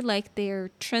must be like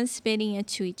they're transmitting it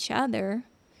to each other.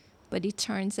 But it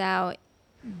turns out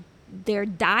the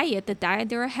diet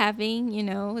they were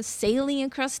having, sailing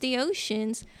across the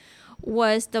oceans,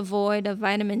 was devoid of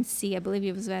vitamin C. I believe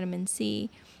it was vitamin C.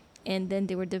 And then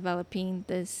they were developing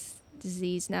this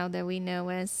disease now that we know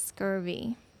as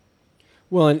scurvy.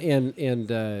 Well, and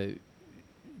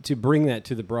to bring that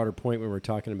to the broader point when we're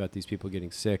talking about these people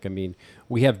getting sick, I mean,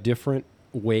 we have different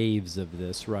waves of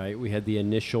this, right? We had the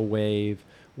initial wave.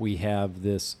 We have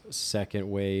this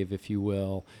second wave, if you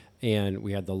will. And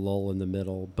we had the lull in the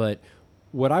middle. But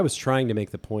what I was trying to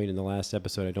make the point in the last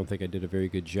episode, I don't think I did a very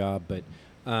good job, but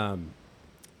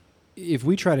if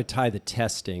we try to tie the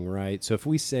testing, right? So if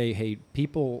we say, hey,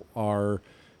 people are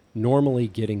normally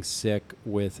getting sick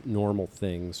with normal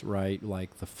things, right?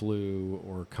 Like the flu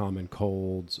or common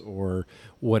colds or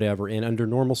whatever. And under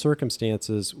normal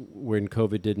circumstances, when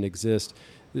COVID didn't exist,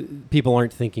 people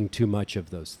aren't thinking too much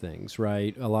of those things,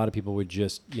 right? A lot of people would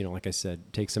just, like I said,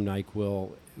 take some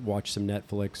NyQuil, watch some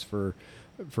Netflix for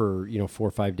 4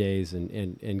 or 5 days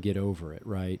and get over it,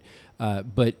 right?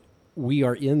 But we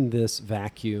are in this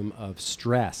vacuum of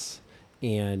stress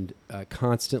and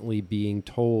constantly being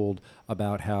told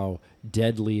about how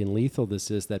deadly and lethal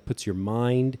this is. That puts your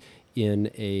mind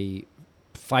in a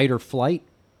fight or flight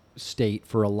state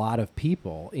for a lot of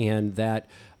people, and that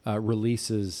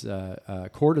releases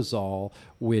cortisol,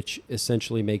 which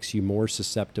essentially makes you more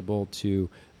susceptible to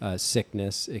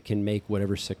sickness. It can make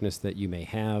whatever sickness that you may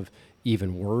have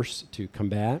even worse to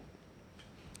combat.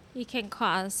 It can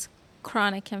cause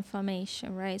chronic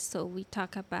inflammation, right? So we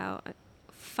talk about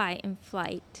fight and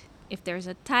flight. If there's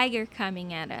a tiger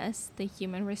coming at us, the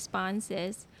human response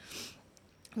is,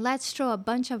 let's throw a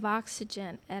bunch of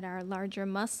oxygen at our larger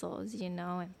muscles,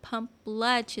 and pump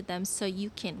blood to them so you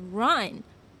can run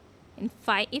and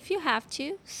fight if you have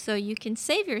to, so you can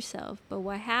save yourself. But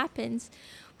what happens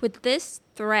with this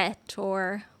threat,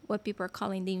 or what people are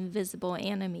calling the invisible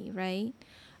enemy, right?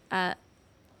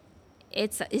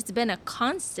 It's been a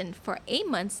constant for 8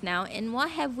 months now. And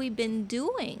what have we been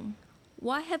doing?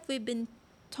 What have we been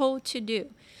told to do?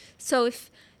 So if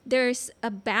there's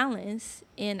a balance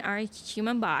in our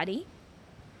human body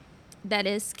that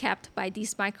is kept by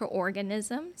these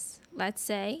microorganisms, let's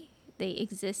say, they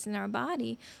exist in our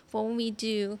body. When we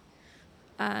do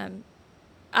a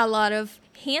lot of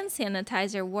hand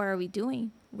sanitizer, what are we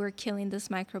doing? We're killing this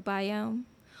microbiome.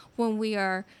 When we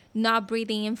are not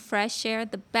breathing in fresh air,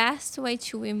 the best way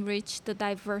to enrich the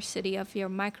diversity of your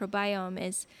microbiome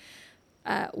is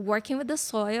working with the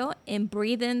soil and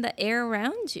breathing the air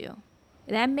around you.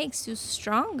 That makes you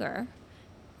stronger.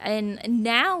 And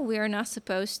now we are not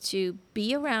supposed to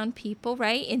be around people,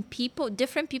 right? And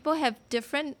different people have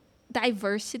different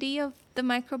diversity of the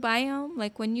microbiome.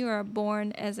 Like when you are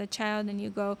born as a child and you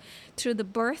go through the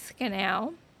birth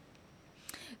canal,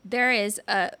 there is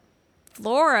a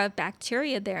flora of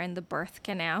bacteria there in the birth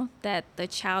canal that the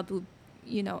child will,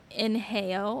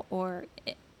 inhale or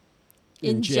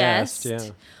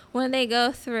ingest when they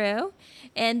go through.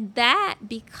 And that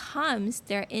becomes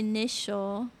their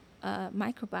initial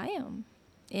microbiome.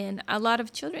 And a lot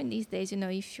of children these days,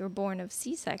 if you're born of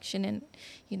C-section, and,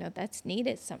 that's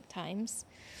needed sometimes,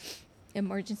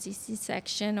 emergency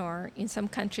C-section, or in some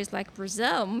countries like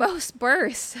Brazil, most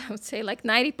births, I would say like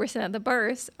 90% of the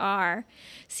births are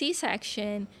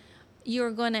C-section,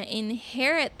 you're going to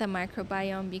inherit the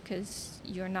microbiome because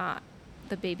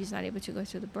the baby's not able to go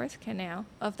through the birth canal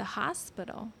of the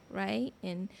hospital, right?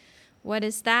 And what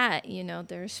is that?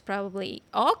 There's probably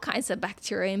all kinds of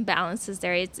bacteria imbalances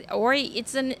there. It's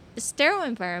a sterile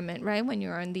environment, right? When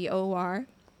you're in the OR,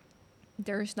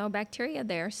 there's no bacteria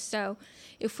there. So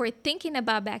if we're thinking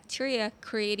about bacteria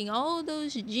creating all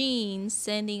those genes,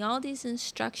 sending all these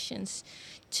instructions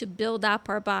to build up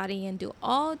our body and do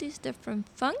all these different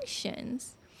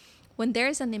functions, when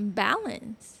there's an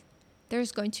imbalance,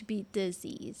 there's going to be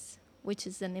disease, which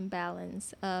is an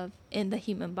imbalance in the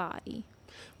human body.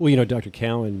 Well, Dr.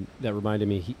 Cowan, that reminded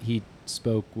me, he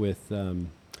spoke with,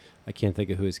 I can't think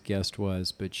of who his guest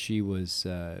was, but she was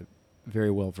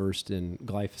very well versed in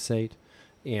glyphosate.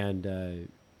 And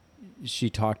she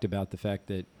talked about the fact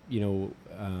that,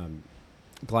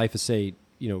 glyphosate,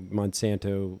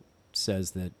 Monsanto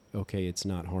says that, okay, it's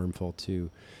not harmful to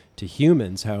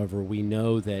humans. However, we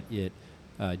know that it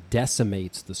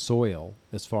decimates the soil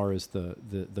as far as the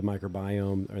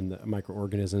microbiome and the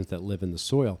microorganisms that live in the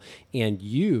soil. And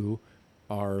you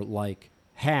are like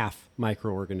half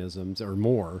microorganisms or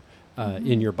more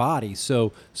in your body.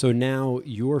 So now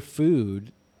your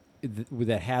food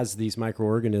that has these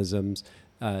microorganisms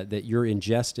that you're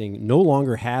ingesting no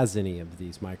longer has any of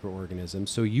these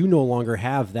microorganisms. So you no longer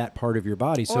have that part of your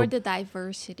body. Or the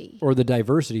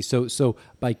diversity. So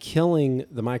by killing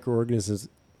the microorganisms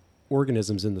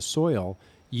in the soil,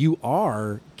 you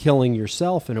are killing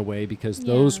yourself in a way, because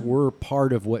those were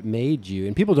part of what made you.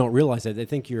 And people don't realize that. They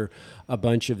think you're a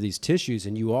bunch of these tissues,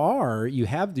 and you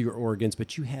have your organs,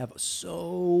 but you have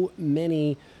so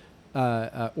many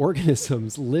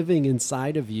organisms living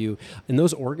inside of you. And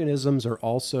those organisms are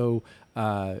also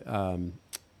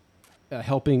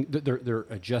helping, they're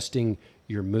adjusting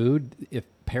your mood. If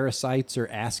parasites are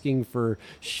asking for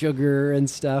sugar and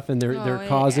stuff, and they're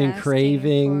causing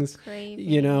cravings,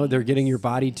 they're getting your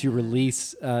body to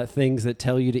release things that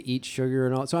tell you to eat sugar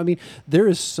and all. So, I mean, there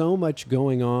is so much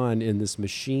going on in this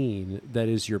machine that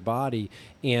is your body.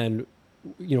 And,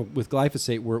 with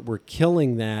glyphosate, we're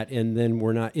killing that, and then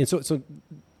we're not. And so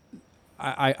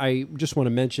I just want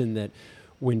to mention that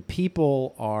when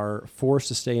people are forced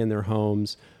to stay in their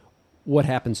homes, what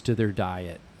happens to their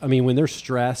diet? I mean, when they're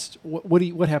stressed,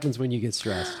 what happens when you get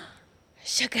stressed?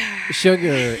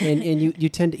 Sugar, and you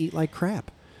tend to eat like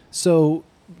crap. So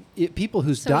people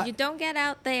whose diet... So you don't get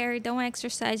out there, you don't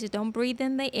exercise, you don't breathe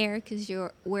in the air because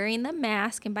you're wearing the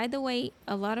mask. And by the way,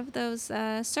 a lot of those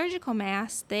surgical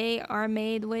masks, they are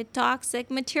made with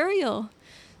toxic material.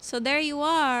 So there you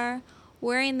are,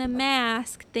 wearing the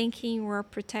mask, thinking we're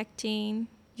protecting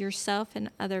yourself and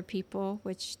other people,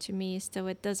 which to me still,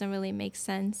 it doesn't really make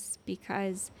sense,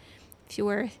 because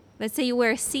if let's say you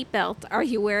wear a seatbelt, are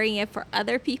you wearing it for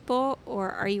other people, or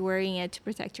are you wearing it to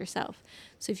protect yourself?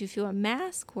 So if you feel a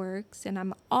mask works, and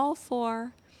I'm all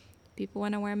for people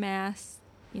want to wear masks,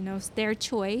 it's their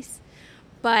choice,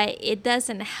 but it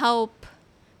doesn't help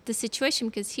the situation,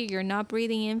 because here you're not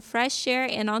breathing in fresh air,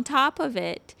 and on top of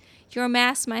it, your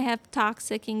mask might have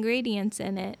toxic ingredients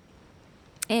in it.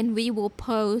 And we will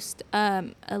post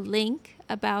a link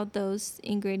about those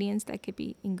ingredients. That could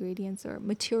be ingredients or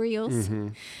materials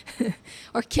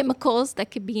or chemicals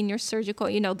that could be in your surgical,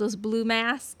 those blue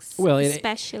masks,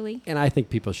 especially. And I think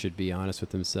people should be honest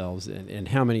with themselves, and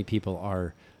how many people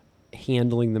are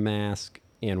handling the mask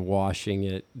and washing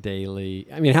it daily.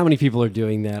 I mean, how many people are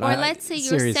doing that? Or let's say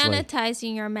you're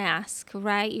sanitizing your mask,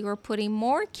 right? You're putting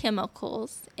more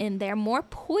chemicals in there, more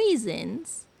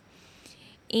poisons,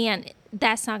 and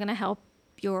that's not going to help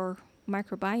your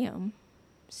microbiome.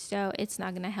 So it's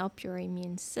not going to help your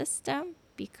immune system,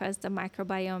 because the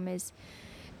microbiome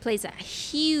plays a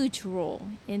huge role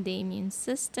in the immune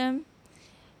system.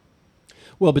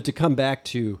 Well, but to come back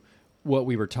to what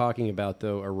we were talking about,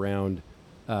 though, around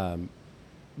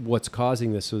what's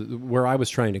causing this, so where I was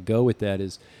trying to go with that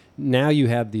is, now you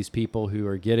have these people who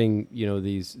are getting,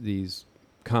 these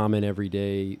common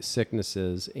everyday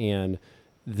sicknesses, and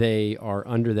they are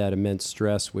under that immense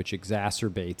stress, which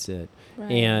exacerbates it.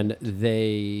 Right. And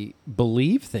they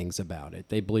believe things about it.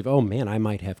 They believe, oh man, I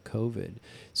might have COVID,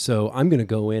 so I'm going to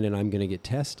go in and I'm going to get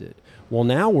tested. Well,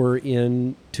 now we're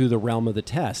into the realm of the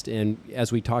test. And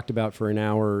as we talked about for an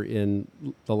hour in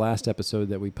the last episode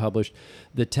that we published,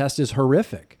 the test is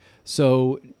horrific.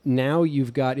 So now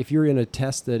you've got, if you're in a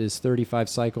test that is 35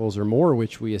 cycles or more,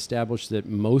 which we established that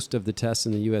most of the tests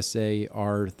in the USA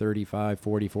are 35,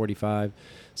 40, 45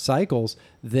 cycles,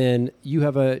 then you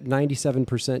have a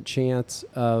 97% chance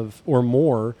of, or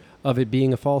more, of it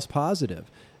being a false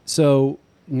positive. So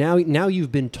now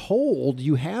you've been told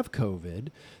you have COVID.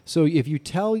 So if you're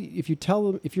told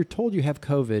you have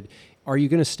COVID, are you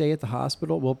going to stay at the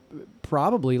hospital? Well,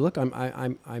 probably. Look,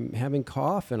 I'm having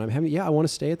cough and I want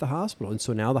to stay at the hospital. And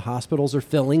so now the hospitals are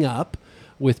filling up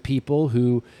with people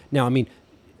who, now, I mean,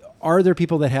 are there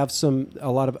people that have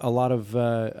a lot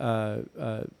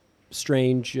of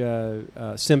strange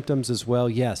symptoms as well?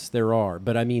 Yes, there are.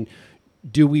 But I mean,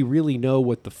 do we really know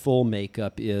what the full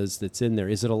makeup is that's in there?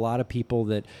 Is it a lot of people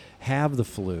that have the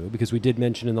flu? Because we did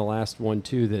mention in the last one,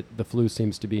 too, that the flu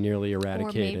seems to be nearly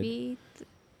eradicated. Or maybe,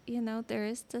 there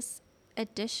is this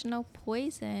additional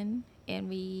poison, and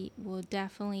we will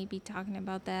definitely be talking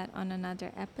about that on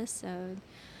another episode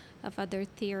of other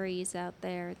theories out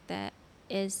there that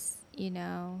is,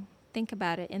 think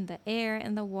about it, in the air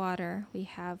and the water. We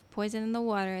have poison in the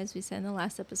water, as we said in the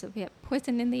last episode. We have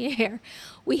poison in the air.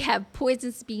 We have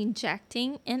poisons being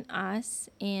injecting in us,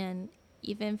 and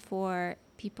even for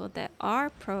people that are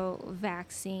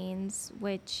pro-vaccines,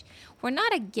 which we're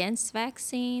not against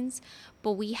vaccines,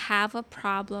 but we have a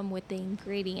problem with the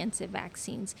ingredients of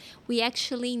vaccines. We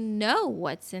actually know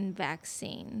what's in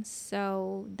vaccines.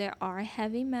 So there are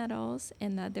heavy metals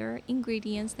and other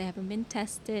ingredients that haven't been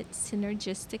tested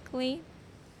synergistically.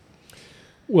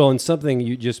 Well, and something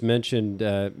you just mentioned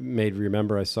made me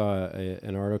remember, I saw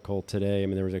an article today. I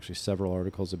mean, there was actually several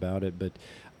articles about it, but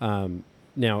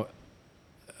now,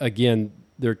 again,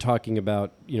 they're talking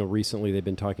about, recently they've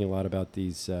been talking a lot about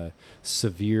these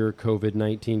severe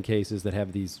COVID-19 cases that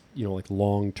have these, like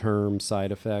long-term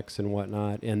side effects and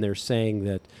whatnot. And they're saying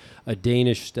that a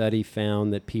Danish study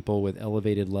found that people with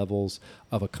elevated levels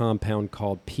of a compound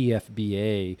called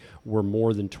PFBA were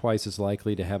more than twice as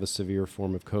likely to have a severe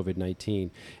form of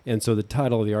COVID-19. And so the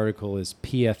title of the article is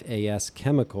PFAS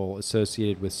chemical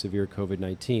associated with severe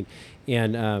COVID-19.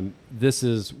 And this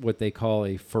is what they call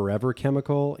a forever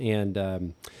chemical.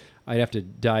 And I'd have to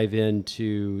dive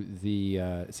into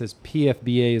it says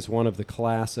PFBA is one of the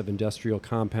class of industrial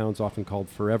compounds often called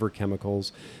forever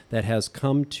chemicals that has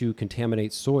come to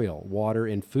contaminate soil, water,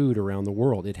 and food around the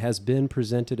world. It has been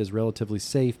presented as relatively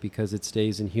safe because it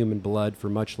stays in human blood for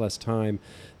much less time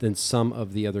than some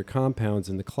of the other compounds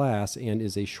in the class and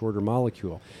is a shorter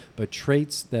molecule. But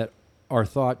traits that are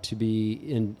thought to be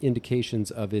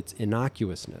indications of its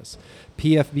innocuousness.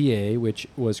 PFBA, which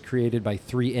was created by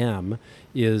 3M,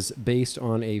 is based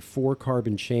on a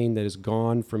 4-carbon chain that is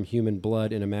gone from human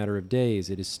blood in a matter of days.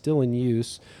 It is still in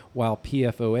use, while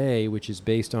PFOA, which is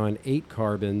based on 8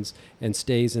 carbons and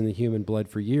stays in the human blood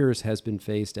for years, has been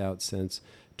phased out since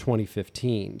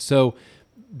 2015. So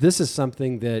this is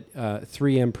something that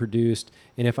 3M produced,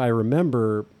 and if I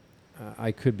remember,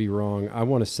 I could be wrong, I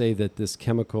want to say that this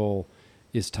chemical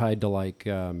is tied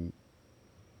to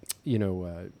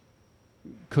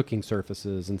cooking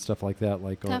surfaces and stuff like that.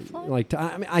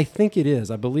 I think it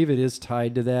is. I believe it is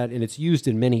tied to that, and it's used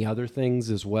in many other things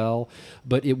as well.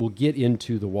 But it will get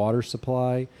into the water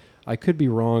supply. I could be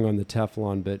wrong on the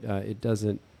Teflon, but it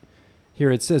doesn't.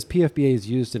 Here it says PFBA is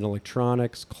used in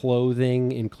electronics,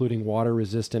 clothing, including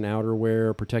water-resistant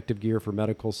outerwear, protective gear for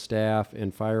medical staff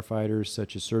and firefighters,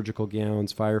 such as surgical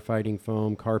gowns, firefighting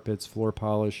foam, carpets, floor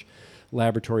polish,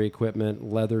 laboratory equipment,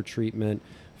 leather treatment,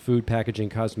 food packaging,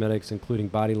 cosmetics, including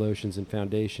body lotions and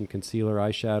foundation, concealer,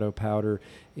 eyeshadow, powder,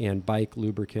 and bike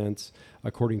lubricants,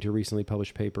 according to a recently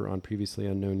published paper on previously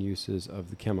unknown uses of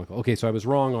the chemical. Okay, so I was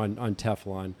wrong on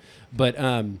Teflon, but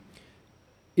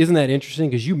isn't that interesting?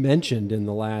 Because you mentioned in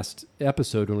the last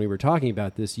episode when we were talking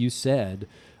about this, you said,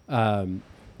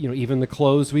 even the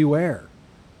clothes we wear,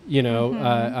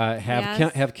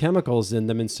 have chemicals in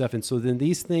them and stuff. And so then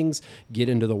these things get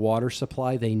into the water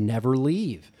supply. They never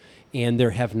leave. And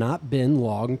there have not been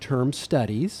long-term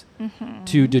studies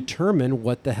to determine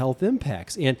what the health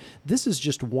impacts. And this is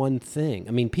just one thing.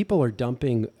 I mean, people are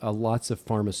dumping lots of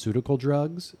pharmaceutical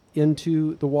drugs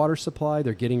into the water supply.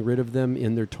 They're getting rid of them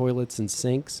in their toilets and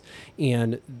sinks.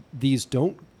 And these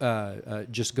don't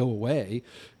just go away.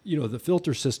 The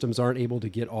filter systems aren't able to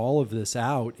get all of this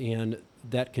out. And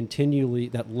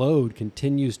that load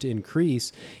continues to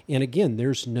increase. And again,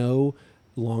 there's no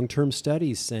long-term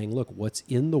studies saying, look, what's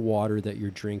in the water that you're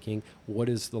drinking? What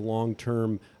is the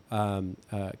long-term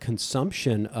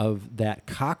consumption of that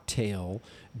cocktail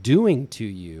doing to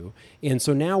you? And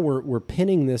so now we're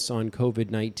pinning this on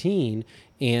COVID-19,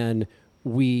 and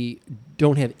we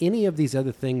don't have any of these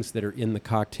other things that are in the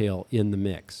cocktail in the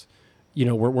mix.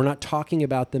 we're not talking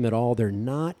about them at all. They're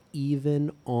not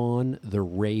even on the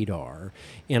radar.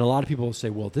 And a lot of people will say,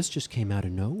 well, this just came out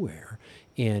of nowhere.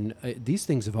 And these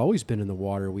things have always been in the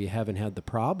water. We haven't had the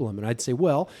problem. And I'd say,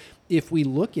 well, if we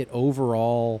look at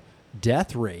overall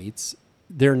death rates,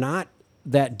 they're not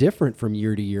that different from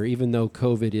year to year, even though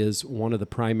COVID is one of the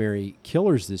primary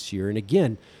killers this year. And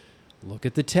again, look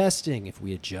at the testing. If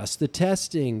we adjust the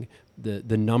testing,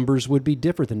 the numbers would be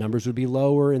different. The numbers would be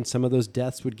lower, and some of those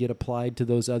deaths would get applied to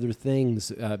those other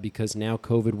things because now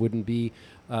COVID wouldn't be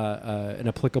an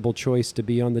applicable choice to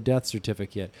be on the death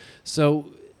certificate. So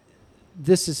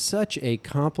this is such a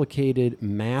complicated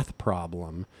math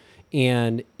problem,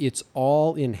 and it's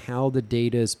all in how the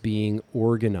data is being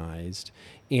organized.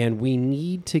 And we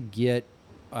need to get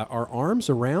our arms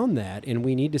around that, and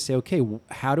we need to say, okay,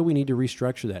 how do we need to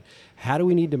restructure that? How do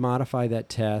we need to modify that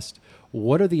test?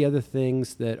 What are the other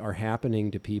things that are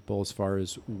happening to people as far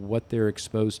as what they're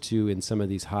exposed to in some of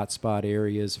these hotspot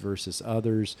areas versus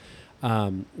others?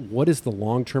 What is the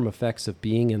long-term effects of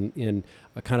being in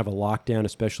a kind of a lockdown,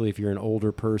 especially if you're an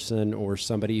older person or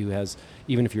somebody who has,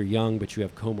 even if you're young, but you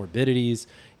have comorbidities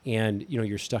and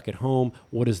you're stuck at home?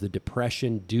 What does the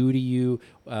depression do to you?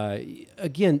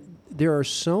 Again, there are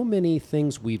so many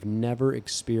things we've never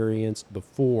experienced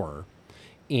before,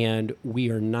 and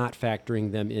we are not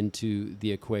factoring them into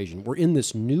the equation. We're in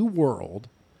this new world,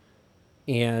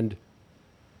 and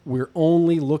we're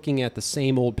only looking at the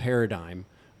same old paradigm,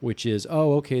 which is,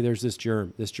 oh, okay, there's this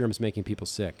germ. This germ's making people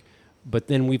sick. But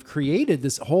then we've created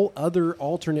this whole other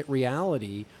alternate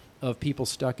reality of people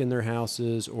stuck in their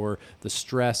houses or the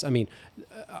stress. I mean,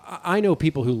 I know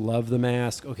people who love the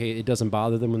mask. Okay, it doesn't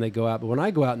bother them when they go out. But when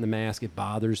I go out in the mask, it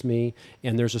bothers me.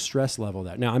 And there's a stress level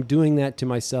there. Now, I'm doing that to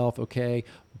myself, okay,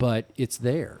 but it's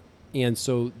there. And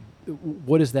so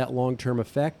what is that long-term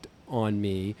effect on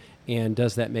me? And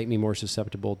does that make me more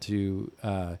susceptible to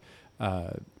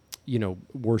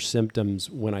worse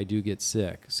symptoms when I do get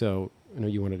sick? So I know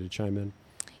you wanted to chime in.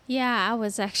 Yeah, I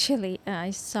was actually, I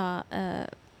saw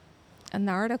an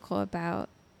article about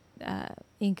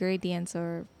ingredients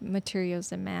or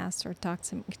materials in masks or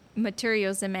toxic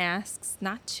materials in masks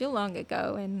not too long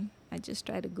ago, and I just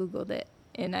tried to Google it,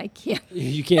 and I can't.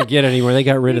 You can't get it anymore. They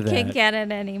got rid of that. You can't get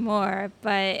it anymore.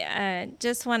 But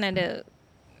just wanted to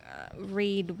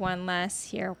read one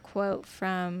last here quote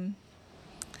from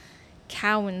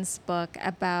Cowan's book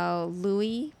about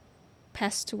Louis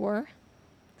Pasteur.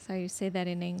 That's how you say that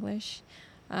in English,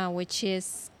 which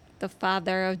is the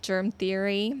father of germ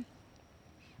theory.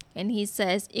 And he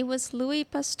says, it was Louis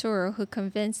Pasteur who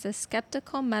convinced the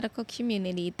skeptical medical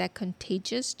community that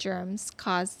contagious germs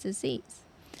cause disease.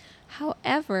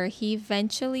 However, he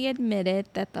eventually admitted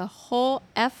that the whole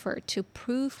effort to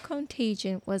prove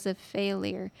contagion was a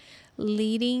failure,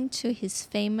 leading to his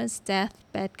famous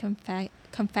deathbed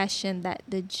confession that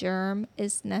the germ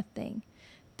is nothing,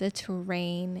 the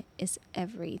terrain is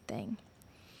everything.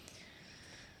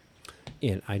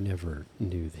 And I never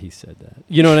knew that he said that.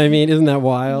 You know what I mean? Isn't that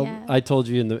wild? Yeah. I told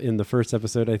you in the first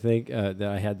episode, I think, that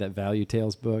I had that Value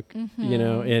Tales book, and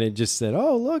it just said,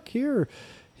 oh, look,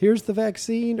 here's the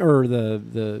vaccine or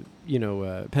the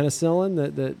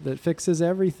penicillin that fixes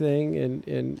everything.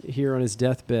 And here on his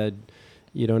deathbed,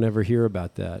 you don't ever hear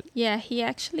about that. Yeah, he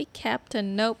actually kept a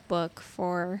notebook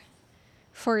for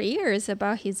years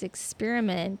about his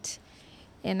experiment.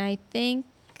 And I think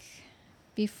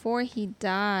before he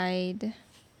died,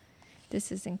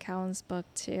 this is in Cowan's book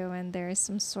too, and there are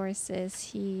some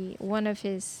sources. He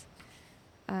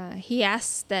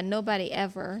asked that nobody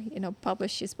ever,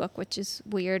 publish his book, which is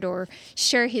weird, or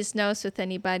share his notes with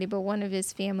anybody. But one of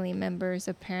his family members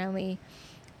apparently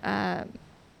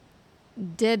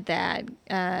did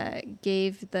that,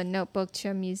 gave the notebook to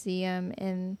a museum,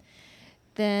 and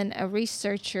then a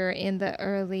researcher in the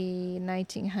early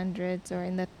 1900s or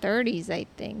in the 30s, I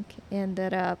think,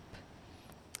 ended up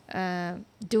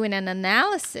doing an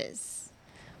analysis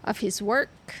of his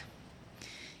work.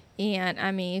 And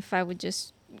I mean, if I would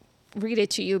just read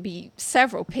it to you, it'd be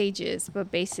several pages. But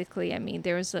basically, I mean,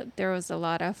 there was a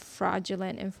lot of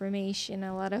fraudulent information,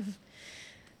 a lot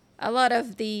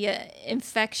of the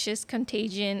infectious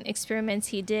contagion experiments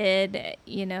he did,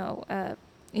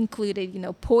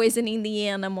 included, poisoning the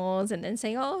animals and then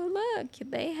saying, oh, look,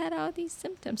 they had all these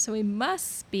symptoms, so it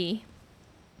must be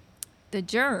the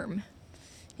germ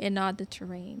and not the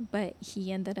terrain. But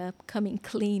he ended up coming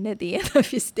clean at the end of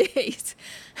his days.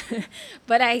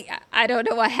 But I don't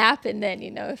know what happened then,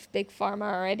 if Big Pharma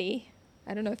already,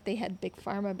 I don't know if they had Big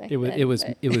Pharma back then. It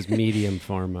was medium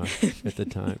pharma at the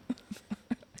time.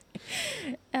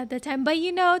 At the time. But,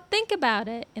 think about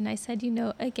it. And I said,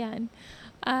 again,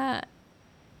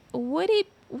 would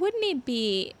wouldn't it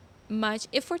be much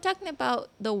if we're talking about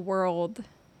the world,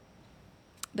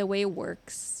 the way it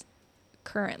works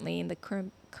currently in the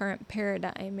current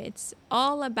paradigm? It's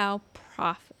all about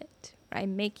profit, right?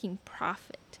 Making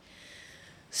profit.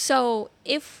 So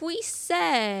if we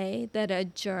say that a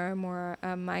germ or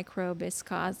a microbe is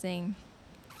causing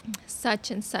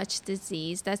such and such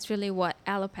disease, that's really what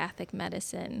allopathic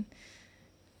medicine,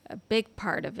 a big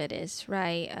part of it is,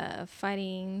 right?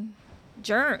 Fighting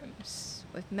germs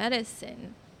with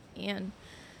medicine. And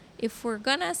if we're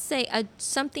gonna say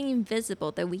something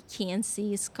invisible that we can't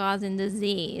see is causing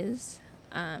disease,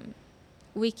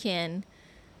 we can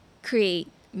create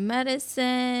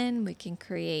medicine, we can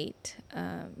create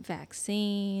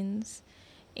vaccines,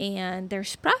 and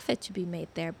there's profit to be made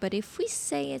there. But if we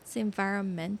say it's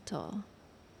environmental,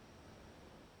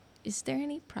 is there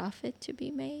any profit to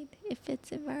be made if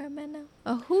it's environmental?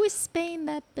 Or who is paying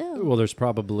that bill? Well, there's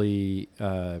probably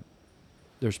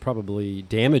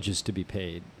damages to be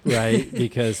paid, right?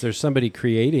 Because there's somebody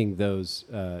creating those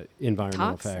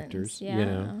environmental Toxins, factors, yeah. you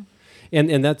know.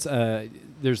 And that's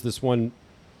there's this one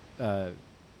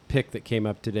pic that came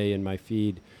up today in my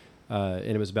feed, and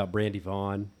it was about Brandy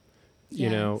Vaughn. You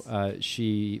Yes. know,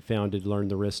 she founded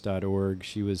LearnTheRisk.org.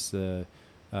 She was the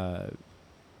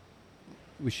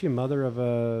was she a mother of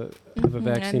a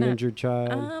vaccine injured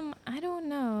child? I don't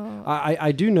know.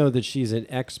 I do know that she's an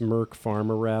ex-Merck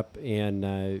pharma rep,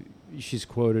 and she's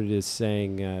quoted as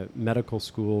saying, medical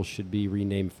school should be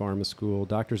renamed pharma school.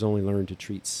 Doctors only learn to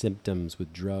treat symptoms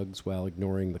with drugs while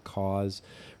ignoring the cause.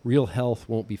 Real health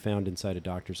won't be found inside a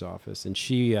doctor's office. And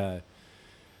she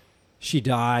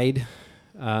died.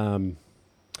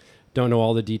 Don't know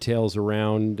all the details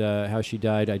around how she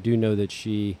died. I do know that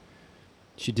she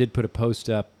did put a post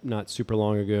up not super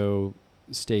long ago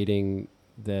stating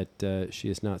that she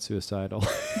is not suicidal.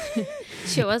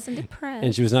 She wasn't depressed.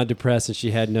 And she was not depressed, and she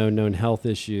had no known health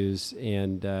issues.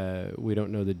 And we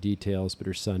don't know the details, but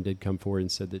her son did come forward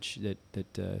and said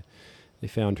that they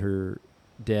found her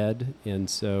dead. And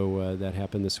so that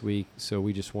happened this week. So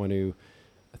we just want to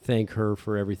thank her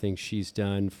for everything she's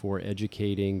done for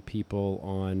educating people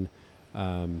on,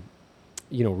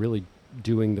 really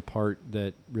doing the part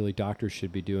that really doctors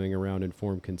should be doing around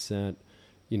informed consent,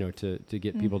 to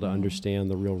get people to understand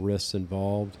the real risks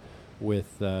involved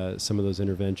with some of those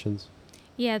interventions.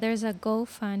 Yeah, there's a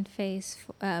GoFund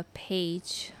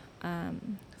page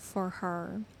for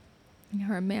her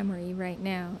memory right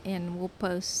now, and we'll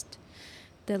post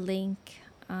the link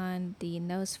on the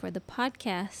notes for the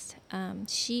podcast.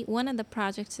 One of the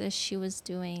projects that she was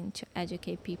doing to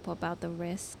educate people about the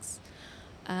risks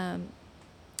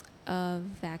of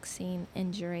vaccine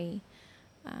injury.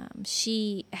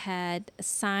 She had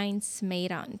signs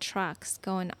made on trucks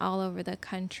going all over the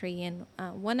country, and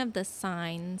one of the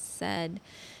signs said,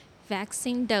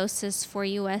 "Vaccine doses for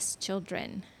U.S.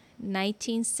 children,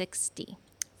 1960,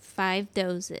 5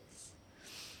 doses.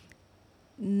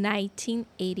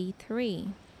 1983,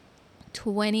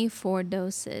 24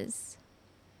 doses.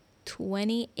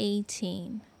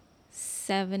 2018,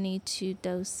 72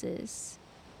 doses."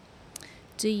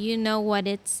 Do you know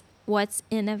what's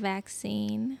in a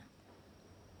vaccine?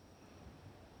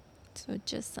 So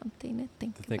just something to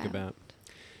think about.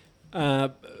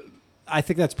 I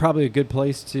think that's probably a good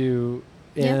place to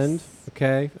end. Yes.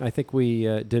 Okay. I think we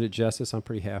did it justice. I'm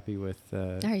pretty happy with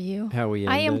Are you? how we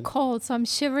ended. I am cold, so I'm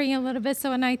shivering a little bit. So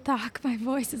when I talk, my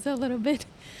voice is a little bit.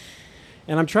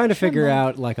 And I'm trying to figure Tremble.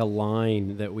 out like a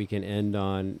line that we can end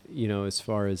on, as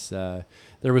far as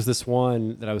there was this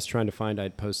one that I was trying to find.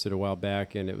 I'd posted a while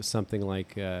back, and it was something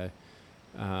like, the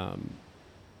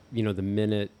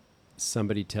minute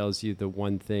somebody tells you the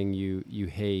one thing you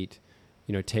hate,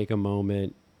 take a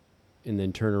moment and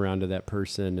then turn around to that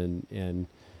person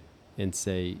and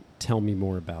say, tell me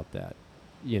more about that,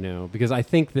 because I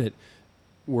think that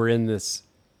we're in this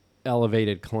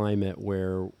elevated climate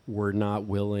where we're not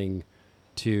willing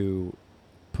to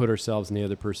put ourselves in the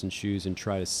other person's shoes and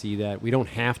try to see that. We don't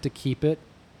have to keep it.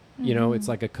 It's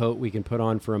like a coat we can put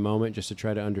on for a moment just to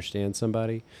try to understand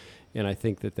somebody. And I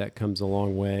think that comes a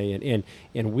long way.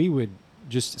 And we would,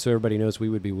 just so everybody knows, we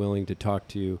would be willing to talk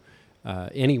to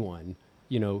anyone,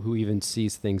 who even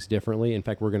sees things differently. In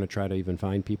fact, we're going to try to even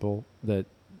find people that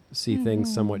see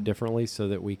things somewhat differently so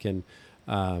that we can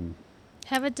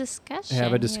Have a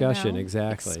discussion.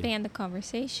 Exactly. Expand the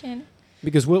conversation.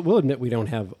 Because we'll admit we don't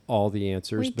have all the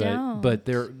answers, We don't. but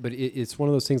it's one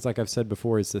of those things, like I've said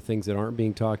before, it's the things that aren't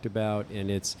being talked about,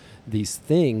 and it's these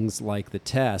things like the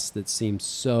test that seem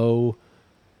so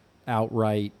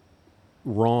outright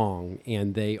wrong,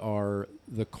 and they are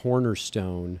the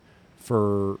cornerstone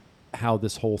for how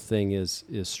this whole thing is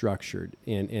structured,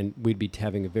 and we'd be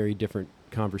having a very different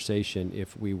conversation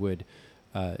if we would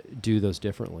do those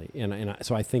differently.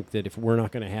 So I think that if we're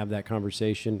not going to have that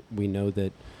conversation, we know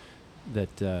that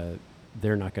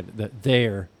they're not going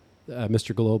to.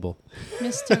 Mr. Global,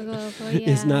 Mr. Global, yeah.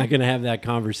 is not going to have that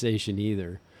conversation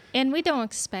either. And we don't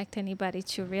expect anybody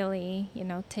to really,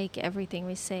 take everything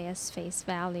we say as face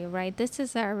value, right? This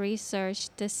is our research.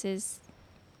 This is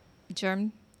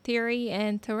germ theory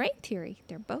and terrain theory.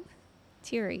 They're both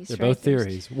theories. They're right? both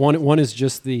theories. One is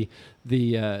just the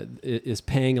is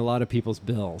paying a lot of people's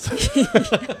bills.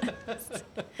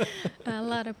 A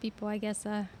lot of people, I guess,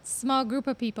 a small group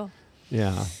of people.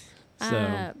 Yeah.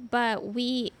 So But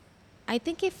I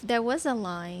think if there was a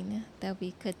line that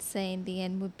we could say in the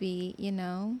end would be,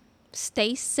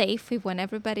 stay safe. We want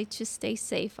everybody to stay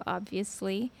safe,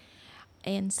 obviously,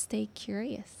 and stay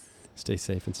curious. stay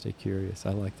safe and stay curious.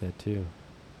 I like that too.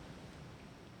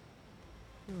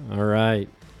 All right.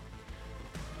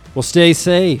 Well, stay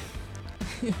safe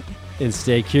and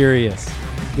stay curious.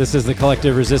 This is the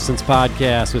Collective Resistance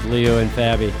Podcast with Leo and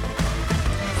Fabi.